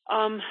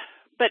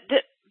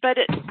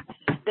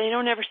 They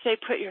don't ever say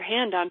put your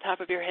hand on top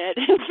of your head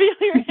and feel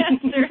your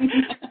answer,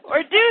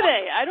 or do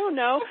they? I don't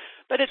know.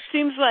 But it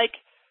seems like,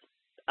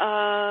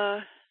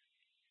 are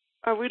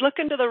we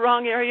looking to the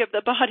wrong area of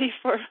the body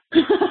for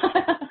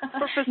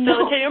facilitating?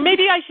 No. Or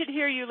maybe I should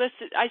hear you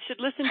listen. I should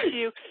listen to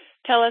you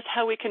tell us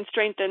how we can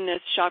strengthen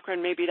this chakra,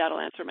 and maybe that'll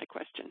answer my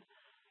question.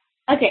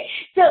 Okay.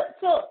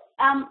 So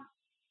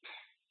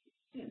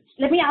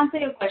let me answer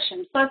your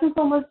question. First and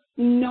foremost,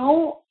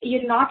 no,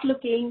 you're not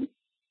looking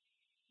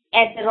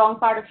at the wrong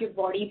part of your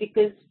body,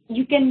 because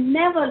you can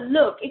never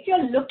look. If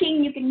you're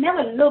looking, you can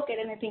never look at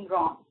anything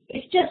wrong.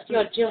 It's just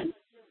your journey.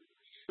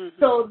 Mm-hmm.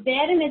 So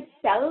there in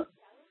itself,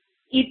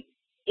 it's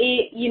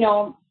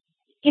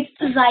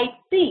the right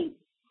thing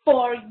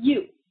for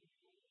you.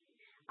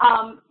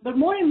 But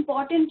more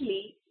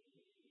importantly,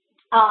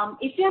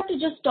 if you have to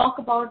just talk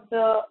about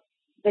the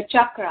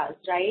chakras,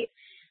 right?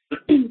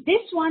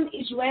 This one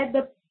is where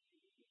the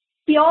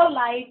pure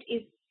light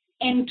is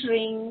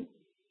entering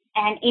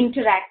and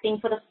interacting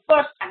for the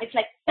first time. It's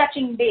like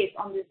touching base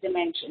on this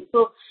dimension.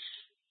 So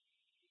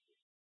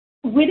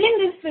within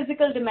this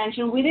physical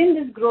dimension, within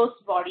this gross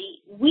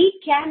body,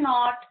 we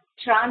cannot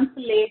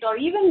translate or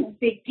even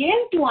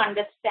begin to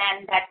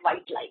understand that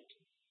white light.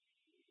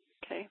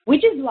 Okay.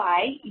 Which is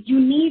why you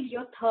need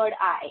your third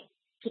eye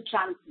to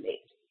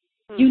translate.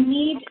 You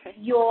need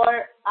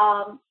your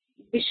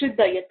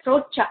Vishuddha, your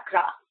throat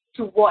chakra,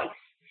 to voice,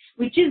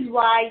 which is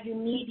why you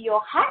need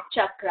your heart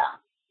chakra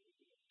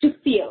to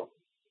feel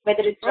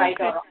whether it's right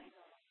or wrong.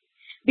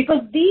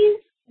 Because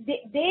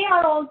they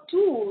are all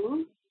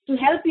tools to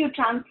help you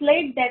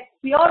translate that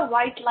pure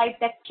white light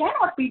that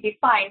cannot be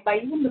defined by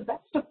even the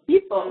best of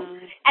people,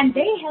 and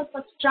they help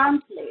us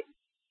translate.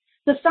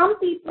 So some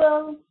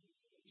people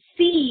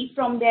see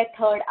from their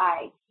third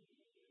eye.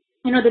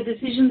 The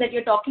decision that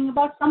you're talking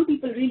about, some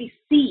people really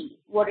see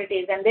what it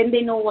is, and then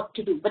they know what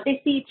to do, but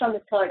they see it from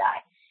the third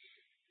eye.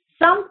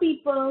 Some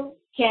people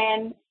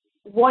can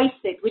voice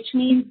it, which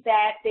means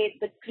that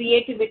the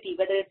creativity,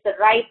 whether it's the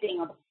writing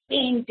or the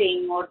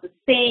painting or the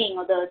saying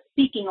or the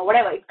speaking or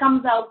whatever, it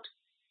comes out,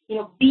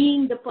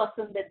 being the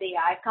person that they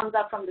are, it comes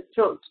out from the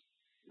throat,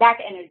 that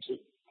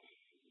energy.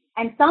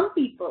 And some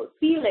people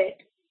feel it,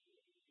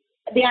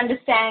 they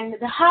understand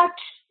the heart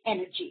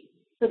energy,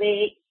 so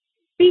they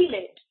feel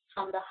it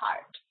from the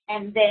heart.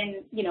 And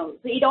then, so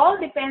it all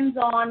depends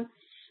on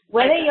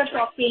whether you're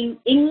talking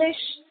English,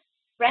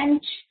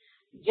 French,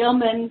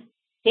 German,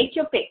 take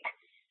your pick.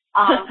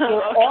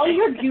 So all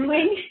you're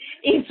doing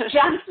is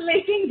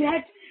translating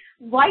that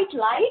white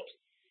light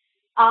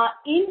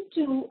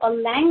into a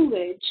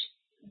language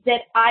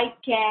that I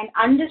can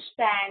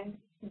understand,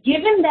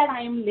 given that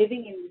I am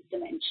living in this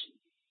dimension.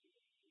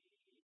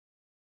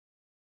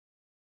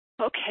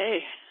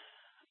 Okay.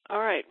 All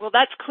right. Well,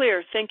 that's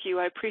clear. Thank you.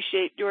 I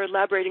appreciate your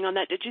elaborating on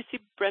that. Did you see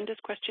Brenda's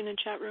question in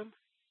chat room?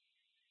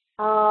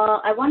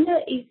 I wonder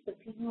if the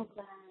pineal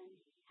gland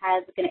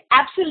has a connection.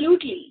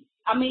 Absolutely.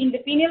 I mean, the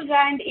pineal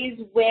gland is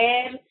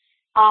where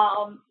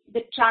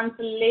the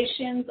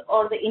translations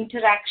or the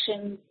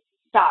interactions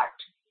start.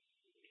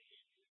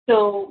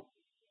 So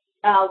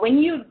when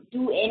you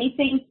do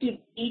anything to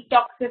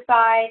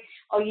detoxify,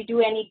 or you do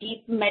any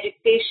deep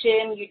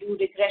meditation, you do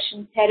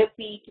regression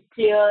therapy to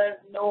clear,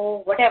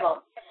 whatever,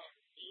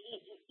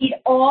 it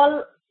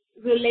all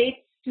relates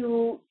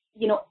to,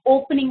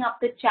 opening up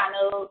the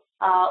channel,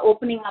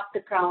 opening up the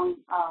crown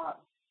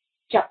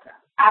chakra.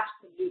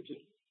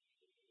 Absolutely.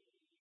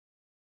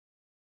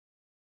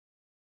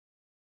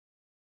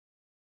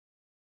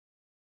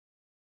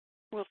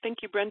 Well,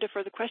 thank you, Brenda,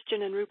 for the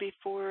question, and Ruby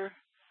for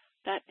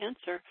that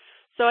answer.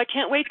 So I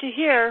can't wait to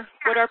hear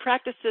what our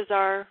practices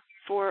are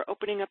for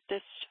opening up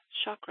this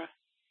chakra.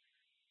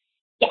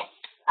 Yes.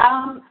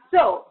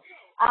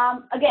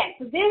 Again,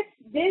 so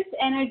this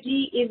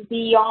energy is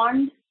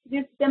beyond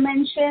this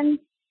dimension.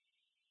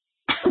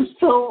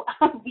 So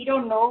we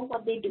don't know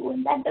what they do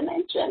in that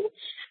dimension,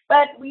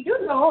 but we do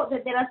know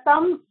that there are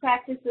some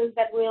practices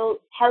that will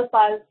help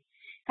us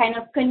kind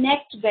of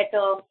connect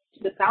better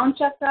to the crown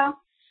chakra,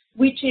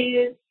 which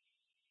is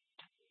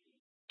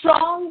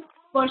strong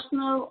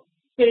personal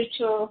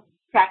spiritual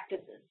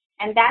practices.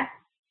 And that's,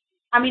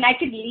 I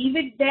could leave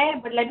it there,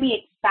 but let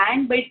me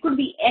expand, but it could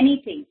be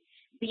anything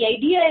the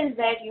idea is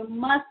that you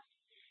must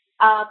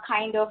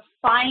kind of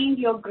find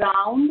your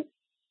ground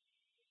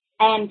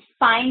and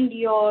find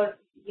your,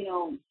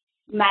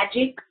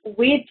 magic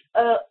with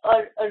a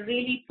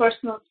really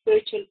personal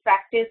spiritual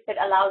practice that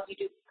allows you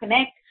to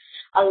connect.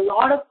 A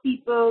lot of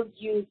people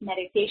use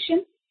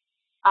meditation,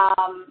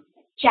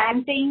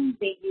 chanting,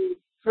 they use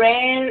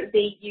prayer,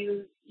 they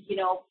use,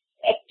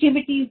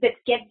 activities that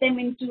get them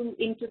into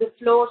the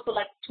flow. So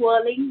like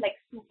twirling, like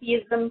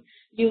Sufism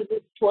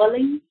uses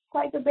twirling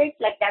quite a bit.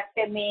 Like that's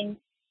their main,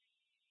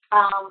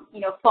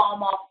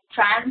 form of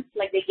trance.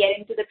 Like they get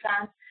into the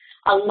trance.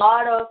 A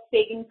lot of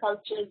pagan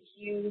cultures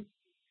use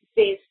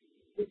this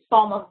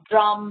form of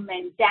drum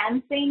and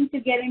dancing to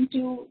get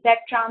into that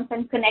trance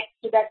and connect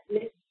to that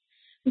bliss.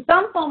 So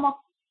some form of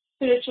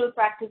spiritual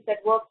practice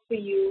that works for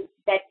you,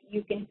 that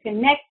you can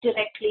connect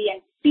directly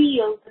and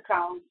feel the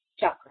crown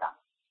chakra.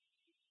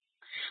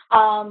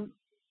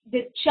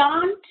 The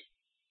chant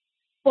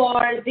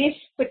for this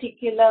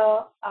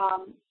particular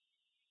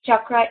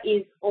chakra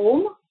is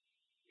Om.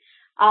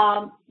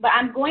 But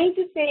I'm going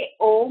to say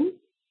Om,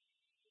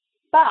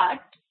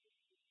 but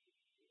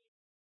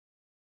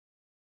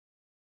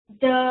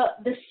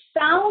the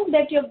sound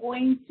that you're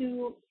going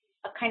to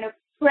kind of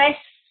press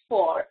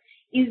for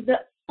is the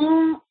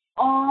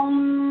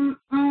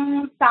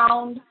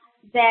sound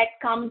that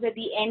comes at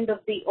the end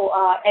of the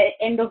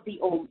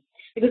Om,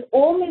 because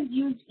Om is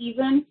used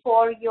even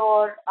for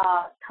your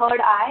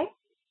third eye,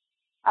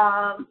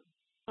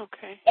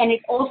 okay, and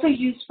it's also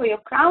used for your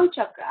crown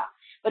chakra.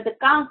 But the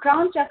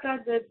crown chakra,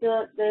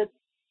 the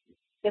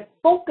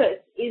focus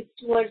is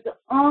towards the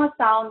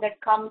sound that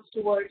comes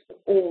towards the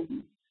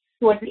Om,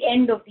 towards the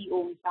end of the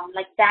Om sound.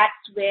 Like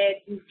that's where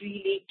you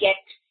really get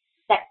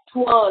that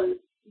twirl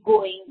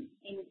going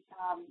in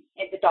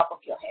at the top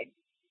of your head.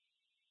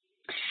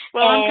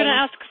 Well, I'm going to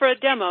ask for a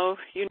demo,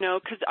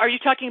 because are you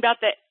talking about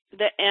the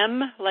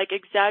M, like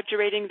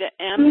exaggerating the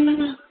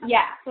M?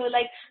 Yeah, so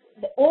like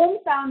the Om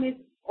sound is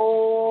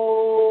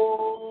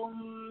Om.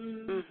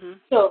 Mm-hmm.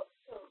 So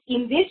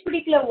in this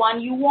particular one,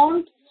 you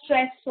won't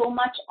stress so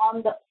much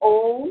on the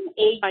Om,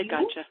 A-U. I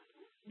gotcha.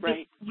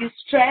 Right. You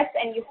stress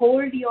and you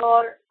hold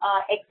your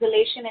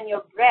exhalation and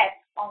your breath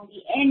on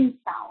the end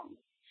sound,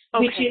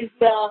 which is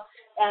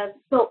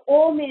so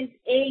Om is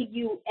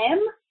A-U-M,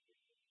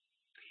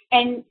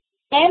 and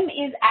M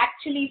is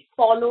actually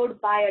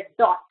followed by a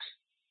dot.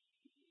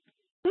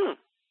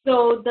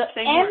 So the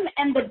Same M word.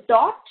 and the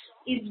dot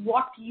is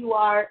what you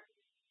are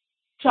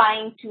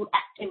trying to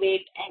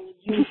activate and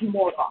use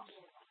more of.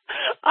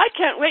 I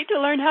can't wait to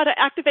learn how to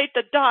activate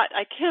the dot.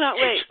 I cannot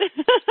wait.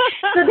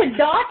 So the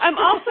dot. I'm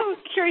also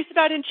curious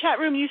about, in chat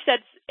room you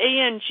said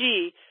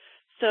A-N-G.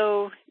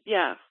 So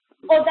yeah.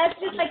 Oh, that's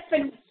just like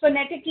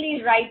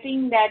phonetically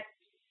writing that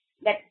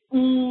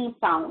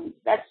sound.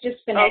 That's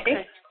just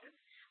phonetic.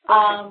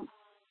 Okay.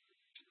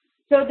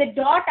 So the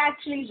dot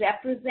actually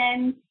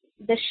represents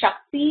the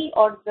Shakti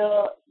or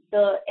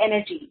the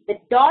energy. The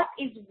dot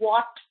is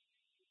what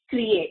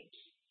creates.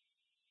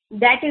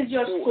 That is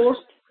your source.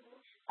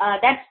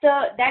 That's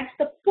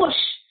the push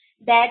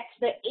that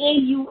the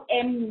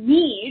AUM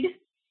need.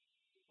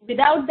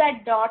 Without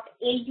that dot,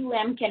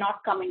 AUM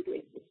cannot come into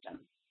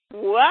existence.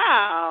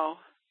 Wow.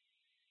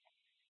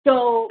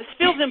 So this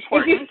feels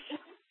important.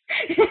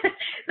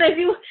 So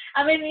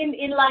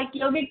in like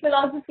yogic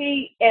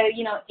philosophy,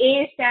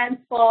 A stands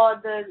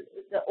for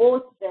the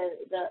oath,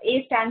 the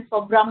A stands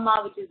for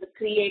Brahma, which is the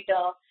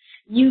creator.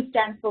 U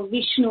stands for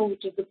Vishnu,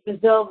 which is the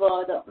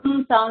preserver. The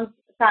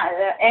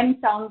M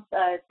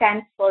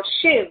stands for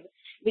Shiv,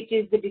 which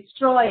is the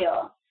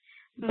destroyer.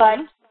 Mm-hmm. But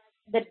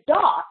the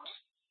dot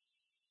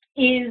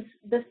is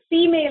the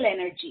female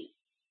energy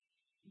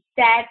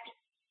that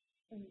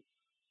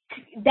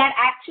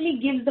actually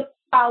gives the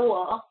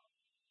power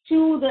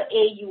to the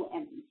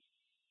AUM.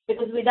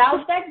 Because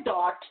without that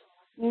dot,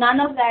 none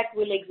of that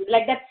will exist.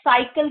 Like that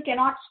cycle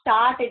cannot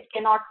start, it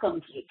cannot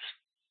complete.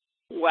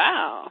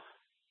 Wow.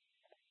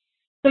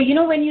 So,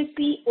 when you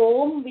see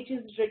Om, which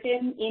is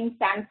written in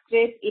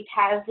Sanskrit, it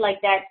has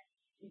like that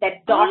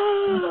dot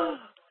symbol.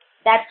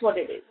 That's what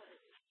it is.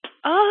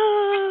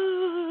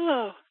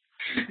 Oh.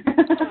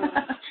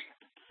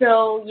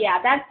 So,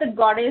 yeah, that's the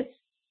goddess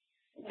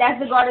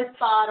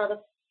part,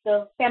 or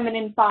the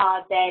feminine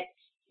part that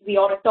we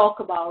ought to talk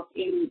about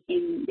in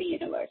the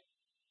universe.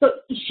 So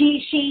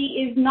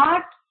she is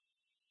not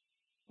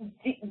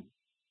the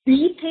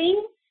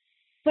thing.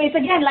 So it's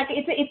again like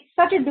it's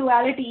such a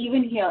duality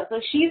even here.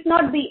 So she's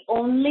not the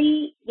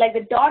only, like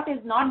the dot is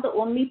not the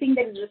only thing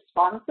that is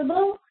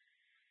responsible.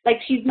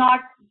 Like she's not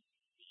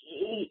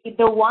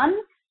the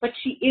one, but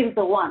she is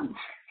the one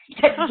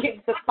that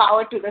gives the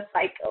power to the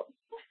cycle.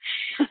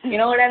 You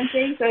know what I'm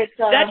saying? So it's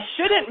that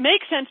shouldn't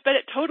make sense, but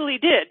it totally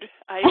did.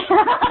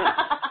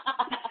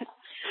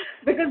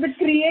 Because the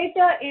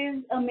creator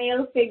is a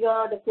male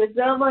figure, the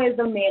preserver is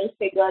a male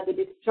figure, the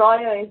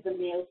destroyer is the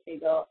male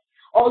figure.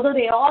 Although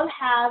they all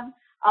have,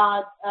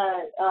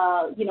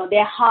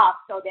 their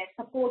halves or their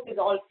support is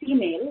all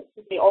female,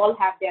 so they all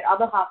have their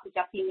other halves which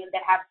are female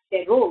that have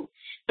their roles.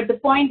 But the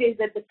point is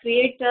that the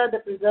creator, the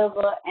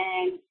preserver,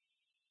 and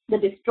the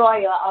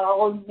destroyer, are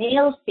all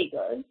male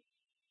figures,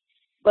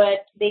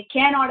 but they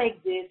cannot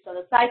exist, or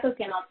the cycle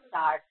cannot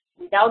start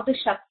without the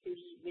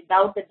Shakti,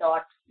 without the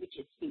dot, which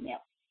is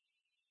female.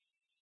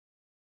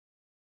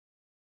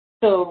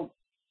 So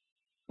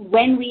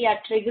when we are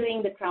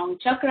triggering the crown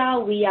chakra,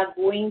 we are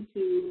going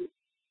to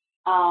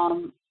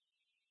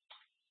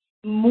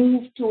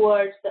move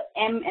towards the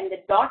M and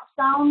the dot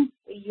sound.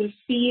 You'll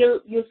feel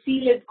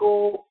it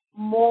go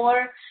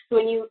more. So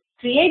when you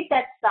create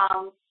that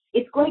sound,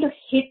 it's going to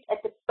hit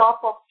at the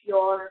top of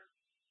your,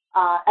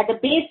 at the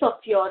base of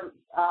your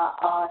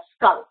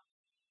skull.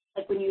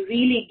 Like when you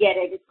really get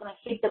it, it's going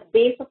to hit the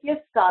base of your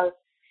skull,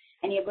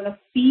 and you're going to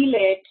feel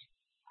it,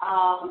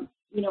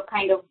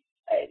 kind of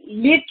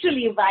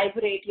literally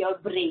vibrate your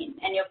brain,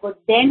 and you're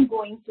then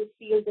going to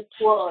feel the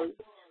twirl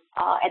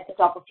at the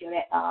top of your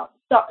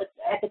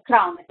at the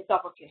crown, at the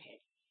top of your head.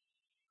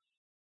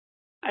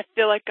 I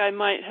feel like I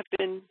might have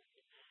been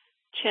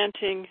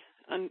chanting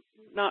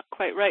not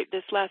quite right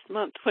this last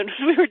month when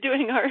we were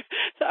doing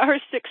our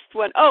sixth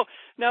one. Oh,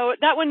 no,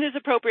 that one is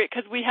appropriate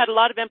because we had a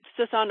lot of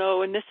emphasis on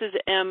O, and this is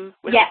M.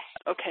 Yes.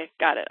 Okay,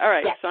 got it. All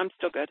right, yes. So I'm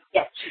still good.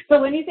 Yes. So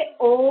when you say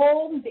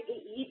Om,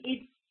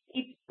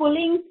 it's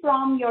pulling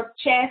from your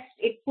chest,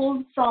 it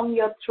pulls from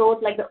your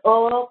throat, like the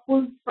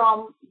pulls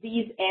from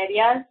these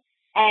areas.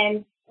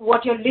 And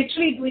what you're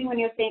literally doing when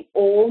you're saying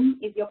Om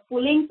is you're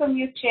pulling from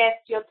your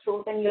chest, your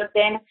throat, and you're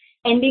then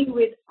ending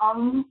with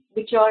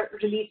which you're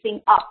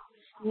releasing up.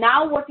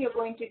 Now what you're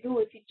going to do,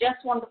 if you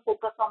just want to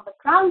focus on the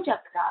crown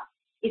chakra,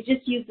 is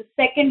just use the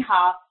second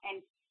half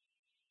and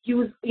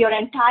use your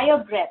entire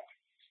breath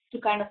to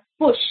kind of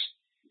push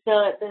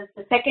the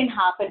second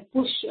half and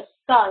push your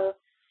skull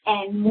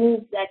and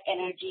move that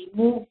energy,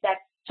 move that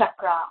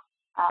chakra,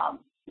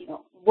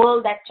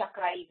 whirl that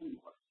chakra even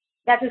more.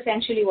 That's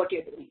essentially what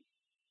you're doing.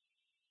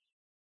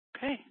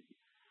 Okay.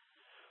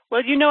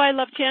 Well, I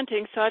love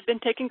chanting, so I've been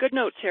taking good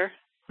notes here.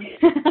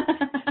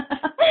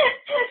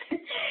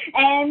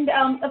 And,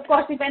 of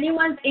course, if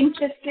anyone's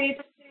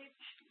interested...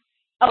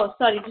 Oh,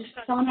 sorry, does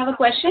someone have a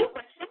question?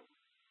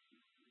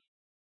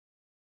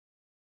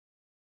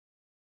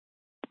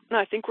 No,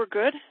 I think we're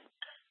good.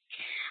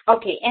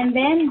 Okay, and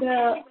then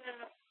the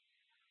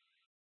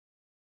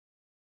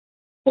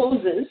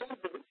poses.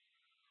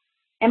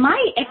 Am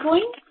I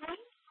echoing?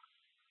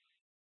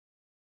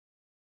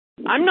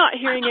 I'm not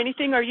hearing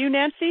anything. Are you,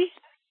 Nancy?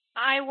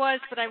 I was,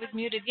 but I was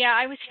muted. Yeah,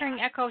 I was hearing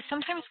echo.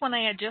 Sometimes when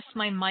I adjust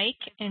my mic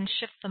and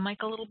shift the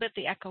mic a little bit,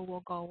 the echo will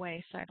go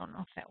away, so I don't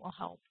know if that will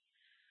help.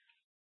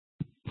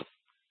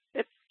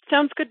 It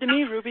sounds good to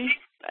me, Ruby.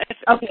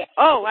 Okay.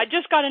 Oh, I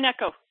just got an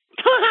echo.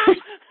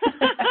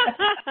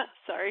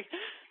 Sorry.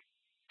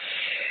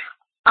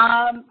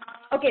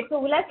 Okay, so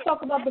let's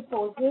talk about the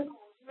poses.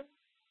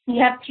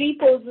 You have three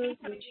poses,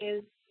 which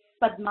is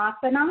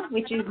Padmasana,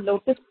 which is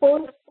lotus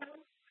pose,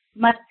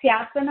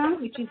 Matsyasana,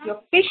 which is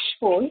your fish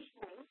pose,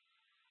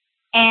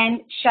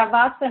 and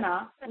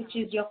Shavasana, which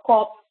is your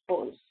corpse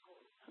pose.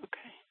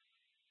 Okay.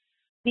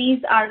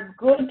 These are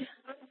good.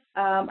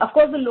 Of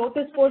course, the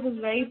lotus pose is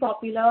very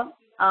popular.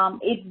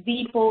 It's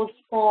the pose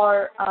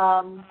for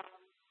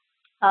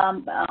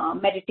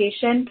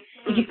meditation.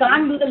 If you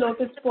can't do the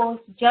lotus pose,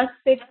 just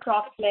sit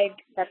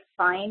cross-legged. That's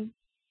fine.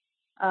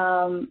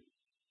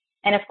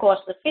 And of course,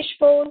 the fish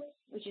pose,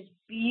 which is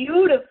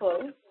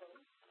beautiful.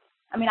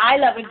 I mean, I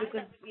love it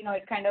because,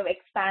 it kind of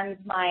expands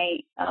my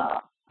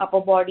upper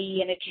body,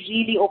 and it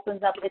really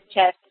opens up the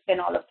chest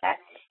and all of that.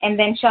 And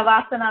then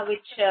Shavasana, which,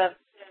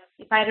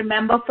 if I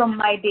remember from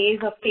my days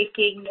of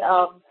taking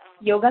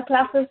yoga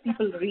classes,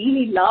 people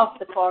really love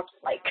the corpse.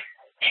 Like,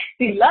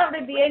 they loved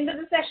at the end of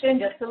the session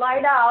just to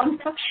lie down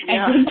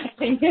and do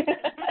nothing.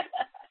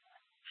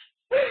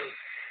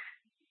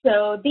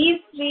 So these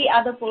three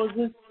are the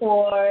poses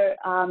for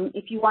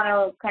if you want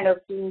to kind of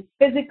do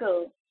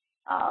physical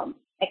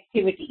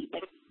activity,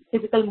 like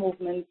physical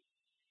movements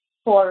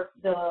for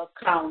the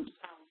crown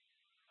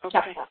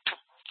chakra.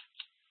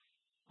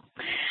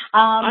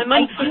 I'm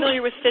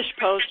unfamiliar with fish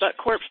pose, but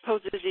corpse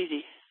pose is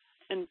easy.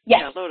 And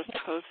lotus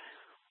pose.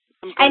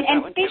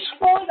 And fish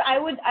pose, I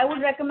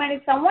would recommend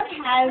if someone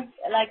has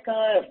like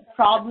a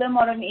problem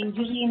or an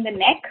injury in the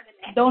neck,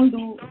 don't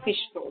do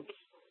fish pose.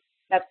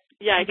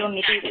 I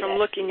can see from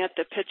looking at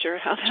the picture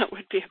how that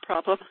would be a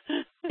problem.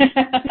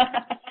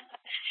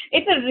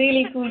 It's a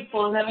really cool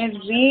pose. I mean,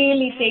 it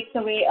really takes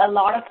away a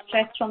lot of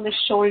stress from the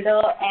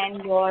shoulder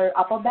and your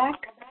upper back.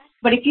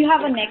 But if you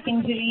have a neck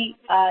injury,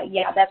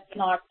 that's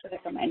not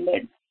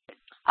recommended.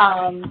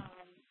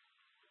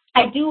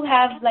 I do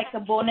have like a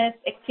bonus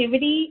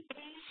activity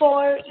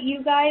for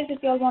you guys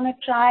if you all want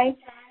to try.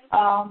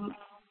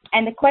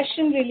 And the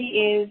question really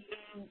is,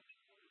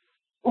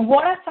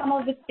 what are some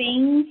of the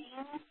things,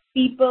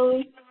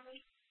 people,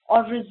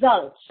 or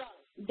results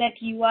that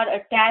you are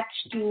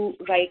attached to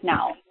right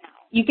now?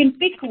 You can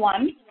pick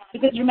one,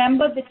 because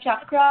remember the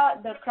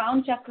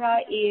crown chakra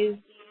is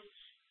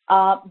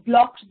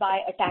blocked by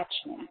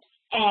attachment.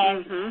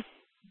 And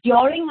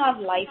during our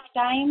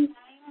lifetime,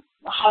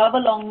 however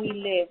long we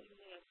live,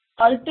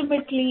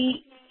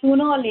 ultimately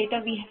sooner or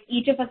later,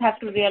 each of us have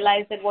to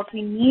realize that what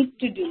we need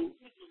to do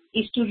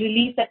is to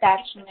release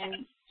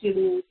attachment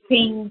to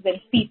things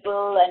and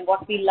people and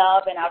what we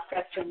love and our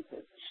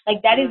preferences.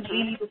 Like that is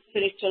really the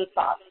spiritual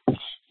path.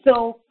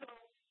 So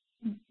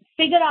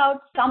figure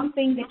out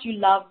something that you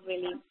love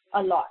really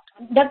a lot.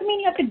 Doesn't mean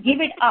you have to give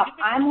it up.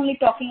 I'm only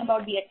talking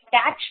about the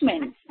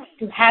attachment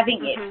to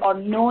having it or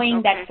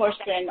knowing that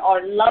person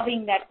or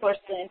loving that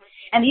person.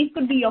 And these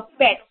could be your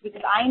pets,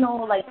 because I know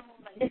like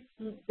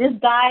this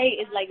guy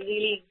is like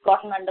really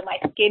gotten under my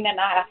skin and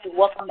I have to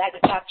work on that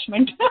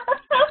attachment.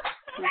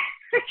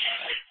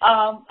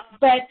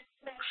 But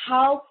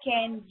how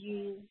can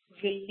you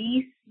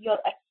release your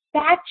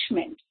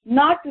attachment,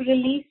 not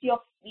release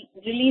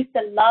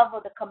the love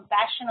or the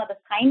compassion or the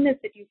kindness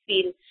that you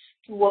feel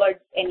towards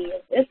any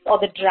of this, or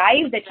the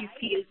drive that you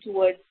feel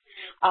towards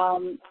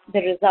the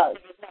results,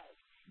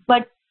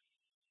 but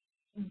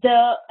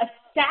the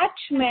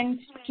attachment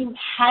to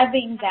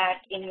having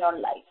that in your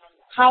life.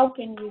 How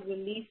can you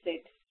release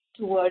it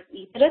towards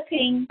either a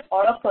thing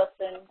or a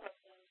person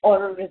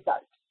or a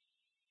result?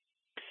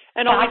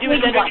 And all we do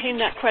is entertain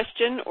that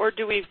question, or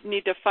do we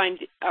need to find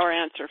our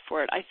answer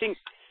for it? I think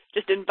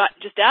just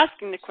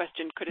asking the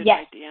question could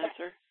invite the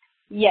answer.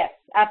 Yes,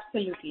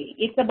 absolutely.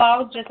 It's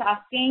about just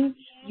asking.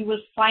 You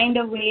will find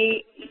a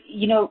way.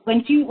 You know,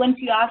 once you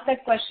ask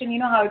that question, you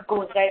know how it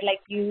goes, right?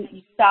 Like you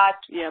start,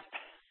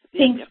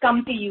 things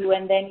come to you,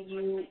 and then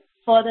you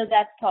further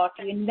that thought.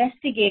 You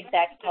investigate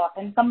that thought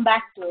and come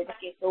back to it.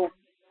 Okay, so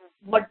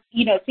what,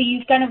 so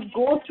you kind of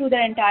go through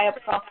the entire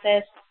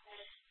process,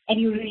 and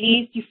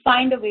you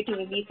find a way to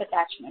release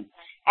attachment.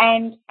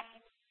 And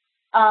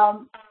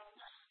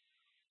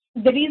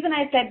the reason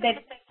I said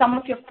that some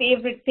of your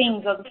favorite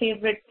things or the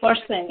favorite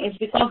person is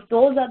because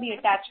those are the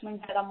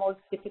attachments that are most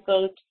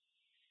difficult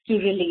to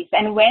release.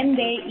 And when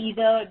they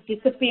either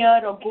disappear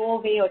or go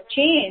away or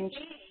change,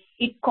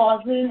 it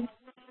causes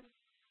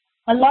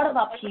a lot of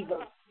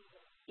upheaval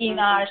in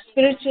our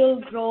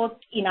spiritual growth,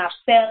 in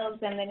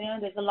ourselves, and then,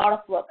 there's a lot of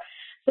work.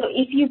 So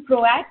if you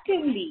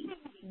proactively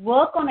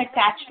work on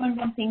attachment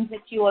on things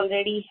that you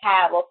already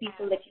have or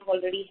people that you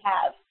already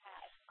have,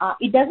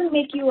 it doesn't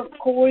make you a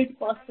cold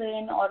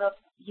person or a,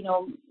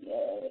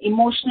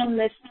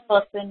 emotionalist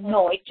person.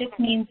 No, it just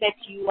means that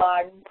you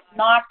are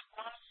not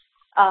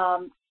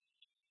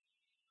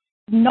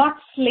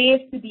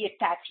slave to the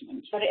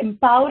attachment. You're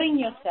empowering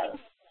yourself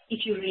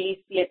if you release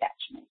the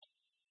attachment.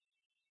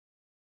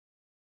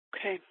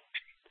 Okay.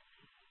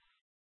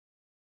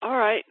 All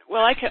right.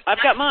 Well,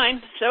 I've got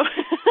mine, so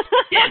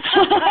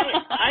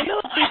I know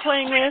what you're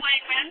playing with.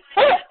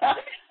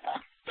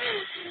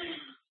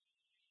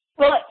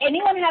 Well,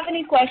 anyone have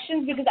any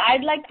questions? Because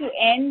I'd like to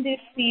end this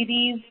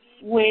series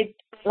with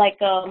like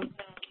a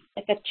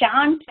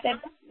chant that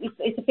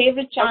it's a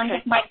favorite chant.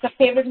 Okay. It's a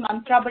favorite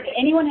mantra. But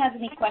anyone has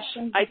any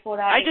questions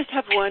before I just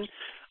have one.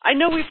 I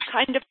know we've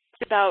kind of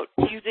talked about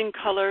using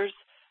colors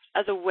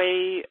as a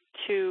way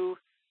to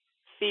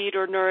feed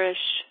or nourish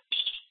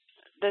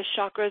the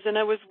chakras, and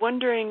I was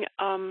wondering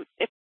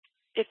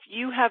if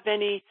you have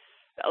any.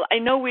 I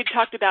know we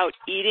talked about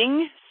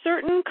eating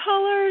certain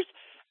colors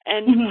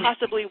and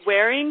possibly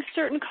wearing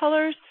certain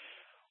colors.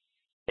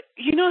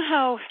 You know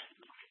how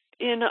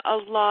in a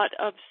lot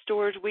of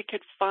stores we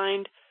could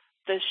find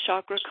the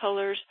chakra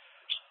colors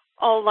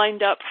all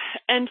lined up,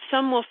 and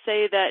some will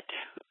say that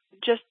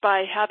just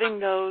by having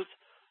those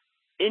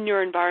in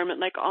your environment,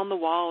 like on the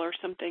wall or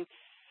something,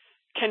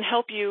 can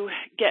help you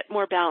get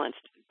more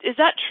balanced. Is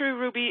that true,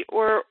 Ruby,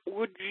 or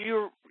would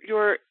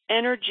your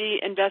energy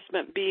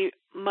investment be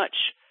much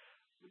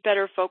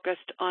better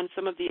focused on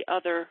some of the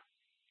other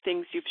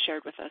things you've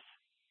shared with us?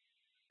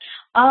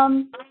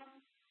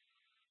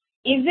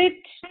 Is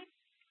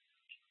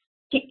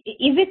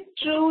it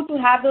true to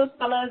have those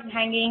colors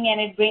hanging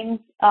and it brings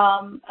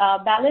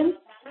balance?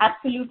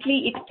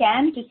 Absolutely, it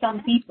can to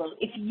some people.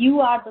 If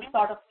you are the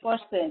sort of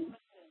person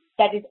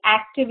that is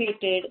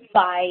activated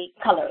by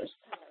colors.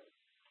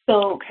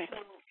 So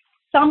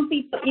some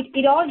people,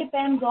 it all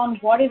depends on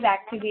what is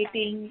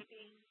activating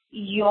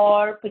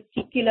your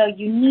particular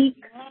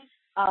unique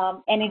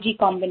energy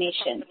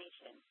combination.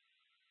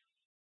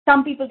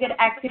 Some people get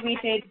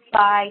activated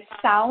by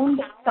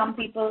sound, some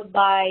people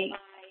by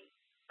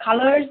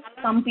colors,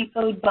 some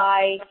people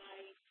by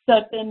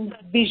certain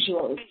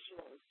visuals.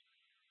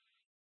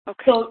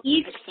 Okay. So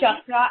each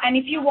chakra, and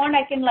if you want,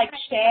 I can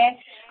share,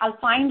 I'll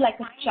find a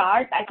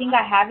chart. I think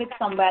I have it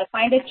somewhere. I'll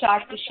find a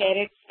chart to share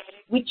it,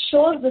 which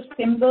shows the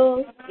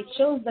symbol, it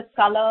shows the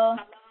color,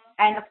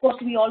 and of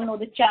course we all know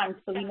the chant,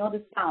 so we know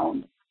the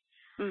sound.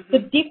 So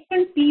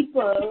different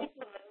people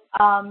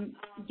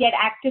get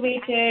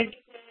activated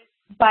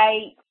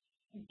by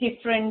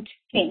different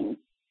things.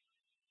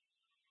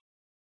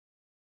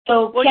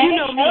 So well, you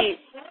know me.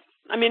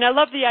 I mean, I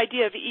love the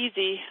idea of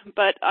easy,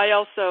 but I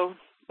also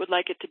would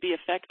like it to be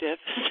effective.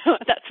 So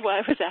that's why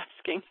I was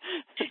asking.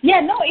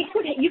 Yeah, no,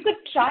 you could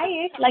try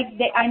it.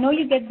 I know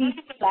you get these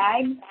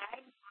flags,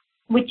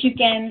 which you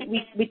can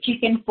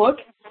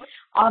put.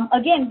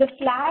 Again, the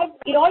flag,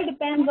 it all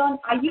depends on,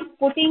 are you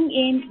putting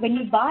in, when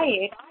you buy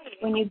it,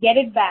 when you get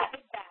it back,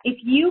 if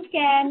you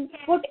can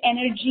put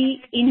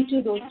energy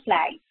into those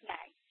flags.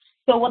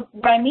 So what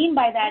I mean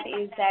by that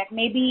is that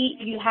maybe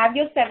you have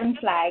your 7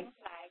 flags,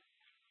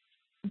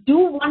 do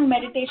one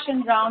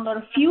meditation round or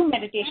a few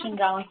meditation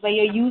rounds where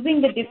you're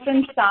using the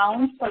different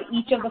sounds for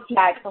each of the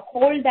flags. So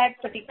hold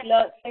that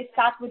particular, let's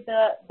start with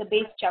the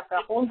base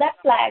chakra. Hold that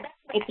flag.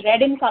 It's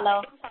red in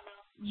color.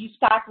 You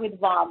start with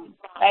Vam,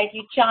 right?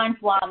 You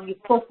chant Vam. You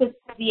focus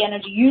the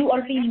energy. You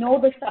already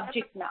know the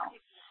subject now.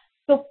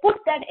 So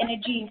put that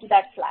energy into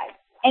that flag.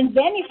 And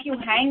then if you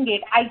hang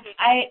it,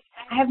 I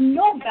have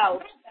no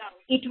doubt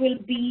it will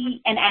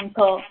be an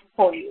anchor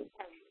for you.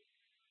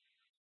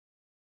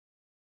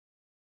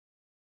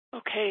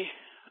 Okay.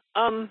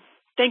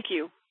 Thank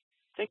you.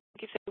 Thank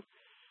you.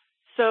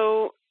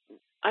 So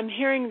I'm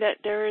hearing that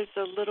there is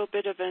a little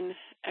bit of an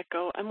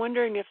echo. I'm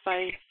wondering if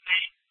I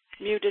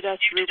muted us,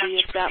 Ruby,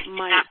 if that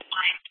might.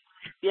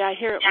 Yeah, I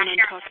hear it when I'm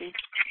talking.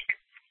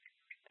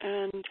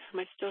 And am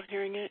I still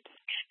hearing it?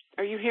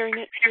 Are you hearing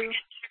it too?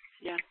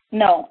 Yeah.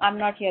 No, I'm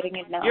not hearing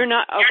it now. You're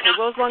not? Okay,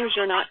 well, as long as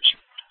you're not.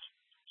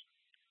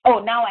 Oh,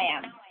 now I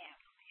am.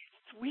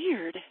 It's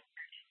weird.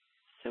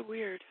 So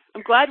weird.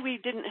 I'm glad we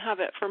didn't have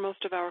it for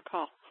most of our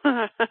call.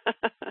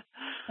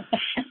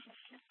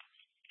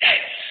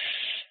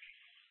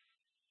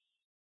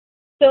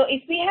 So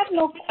if we have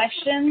no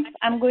questions,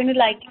 I'm going to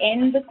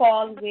end the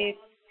call with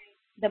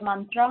the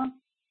mantra,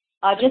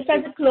 just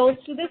as a close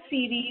to the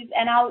series,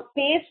 and I'll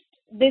paste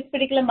this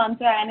particular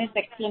mantra and its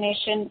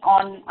explanation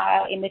on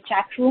in the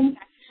chat room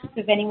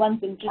if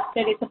anyone's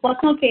interested. It's a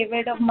personal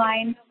favorite of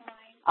mine.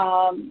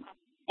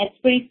 It's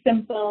pretty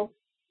simple,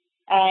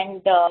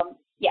 and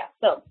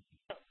so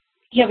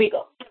here we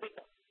go.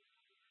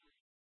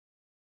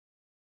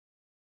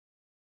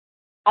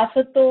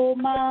 Asato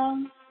ma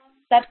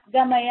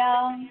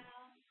satgamaya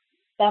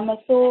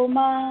tamaso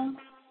ma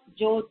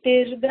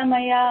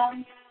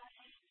jyotirgamaya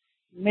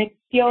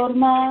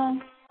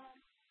mrityorma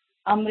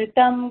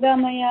amritam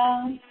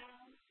gamaya.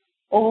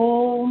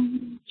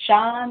 Om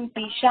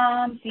Shanti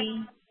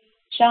Shanti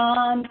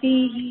Shanti.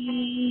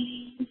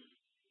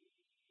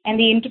 And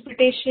the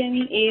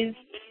interpretation is,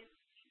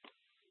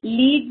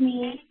 lead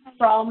me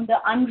from the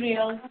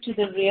unreal to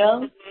the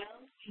real.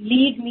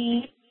 Lead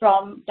me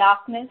from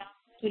darkness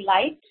to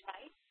light.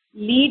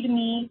 Lead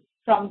me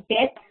from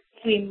death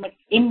to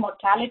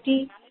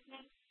immortality.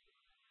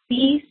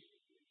 Peace,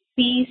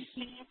 peace,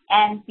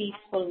 and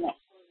peacefulness.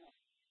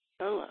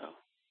 Oh,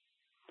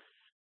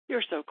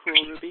 you're so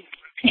cool, Ruby.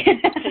 Thank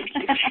you.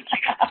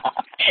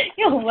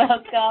 You're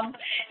welcome.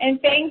 And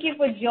thank you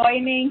for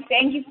joining.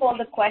 Thank you for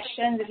the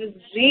questions. It was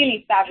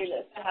really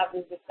fabulous to have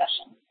this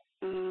discussion.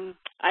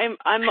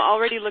 I'm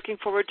already looking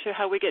forward to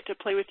how we get to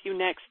play with you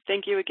next.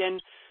 Thank you again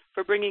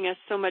for bringing us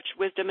so much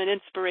wisdom and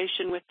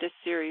inspiration with this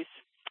series.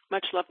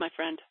 Much love, my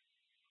friend.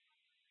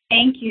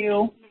 Thank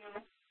you.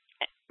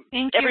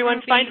 Thank you, Everyone,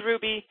 Ruby. find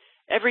Ruby,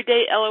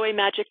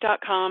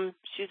 everydayloamagic.com.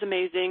 She's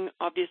amazing,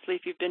 obviously,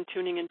 if you've been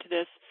tuning into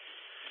this.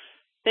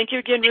 Thank you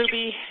again,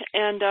 Ruby,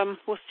 and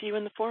we'll see you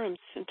in the forums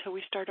until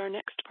we start our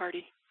next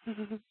party.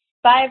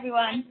 Bye,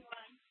 everyone.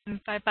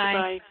 Bye-bye.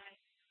 Bye.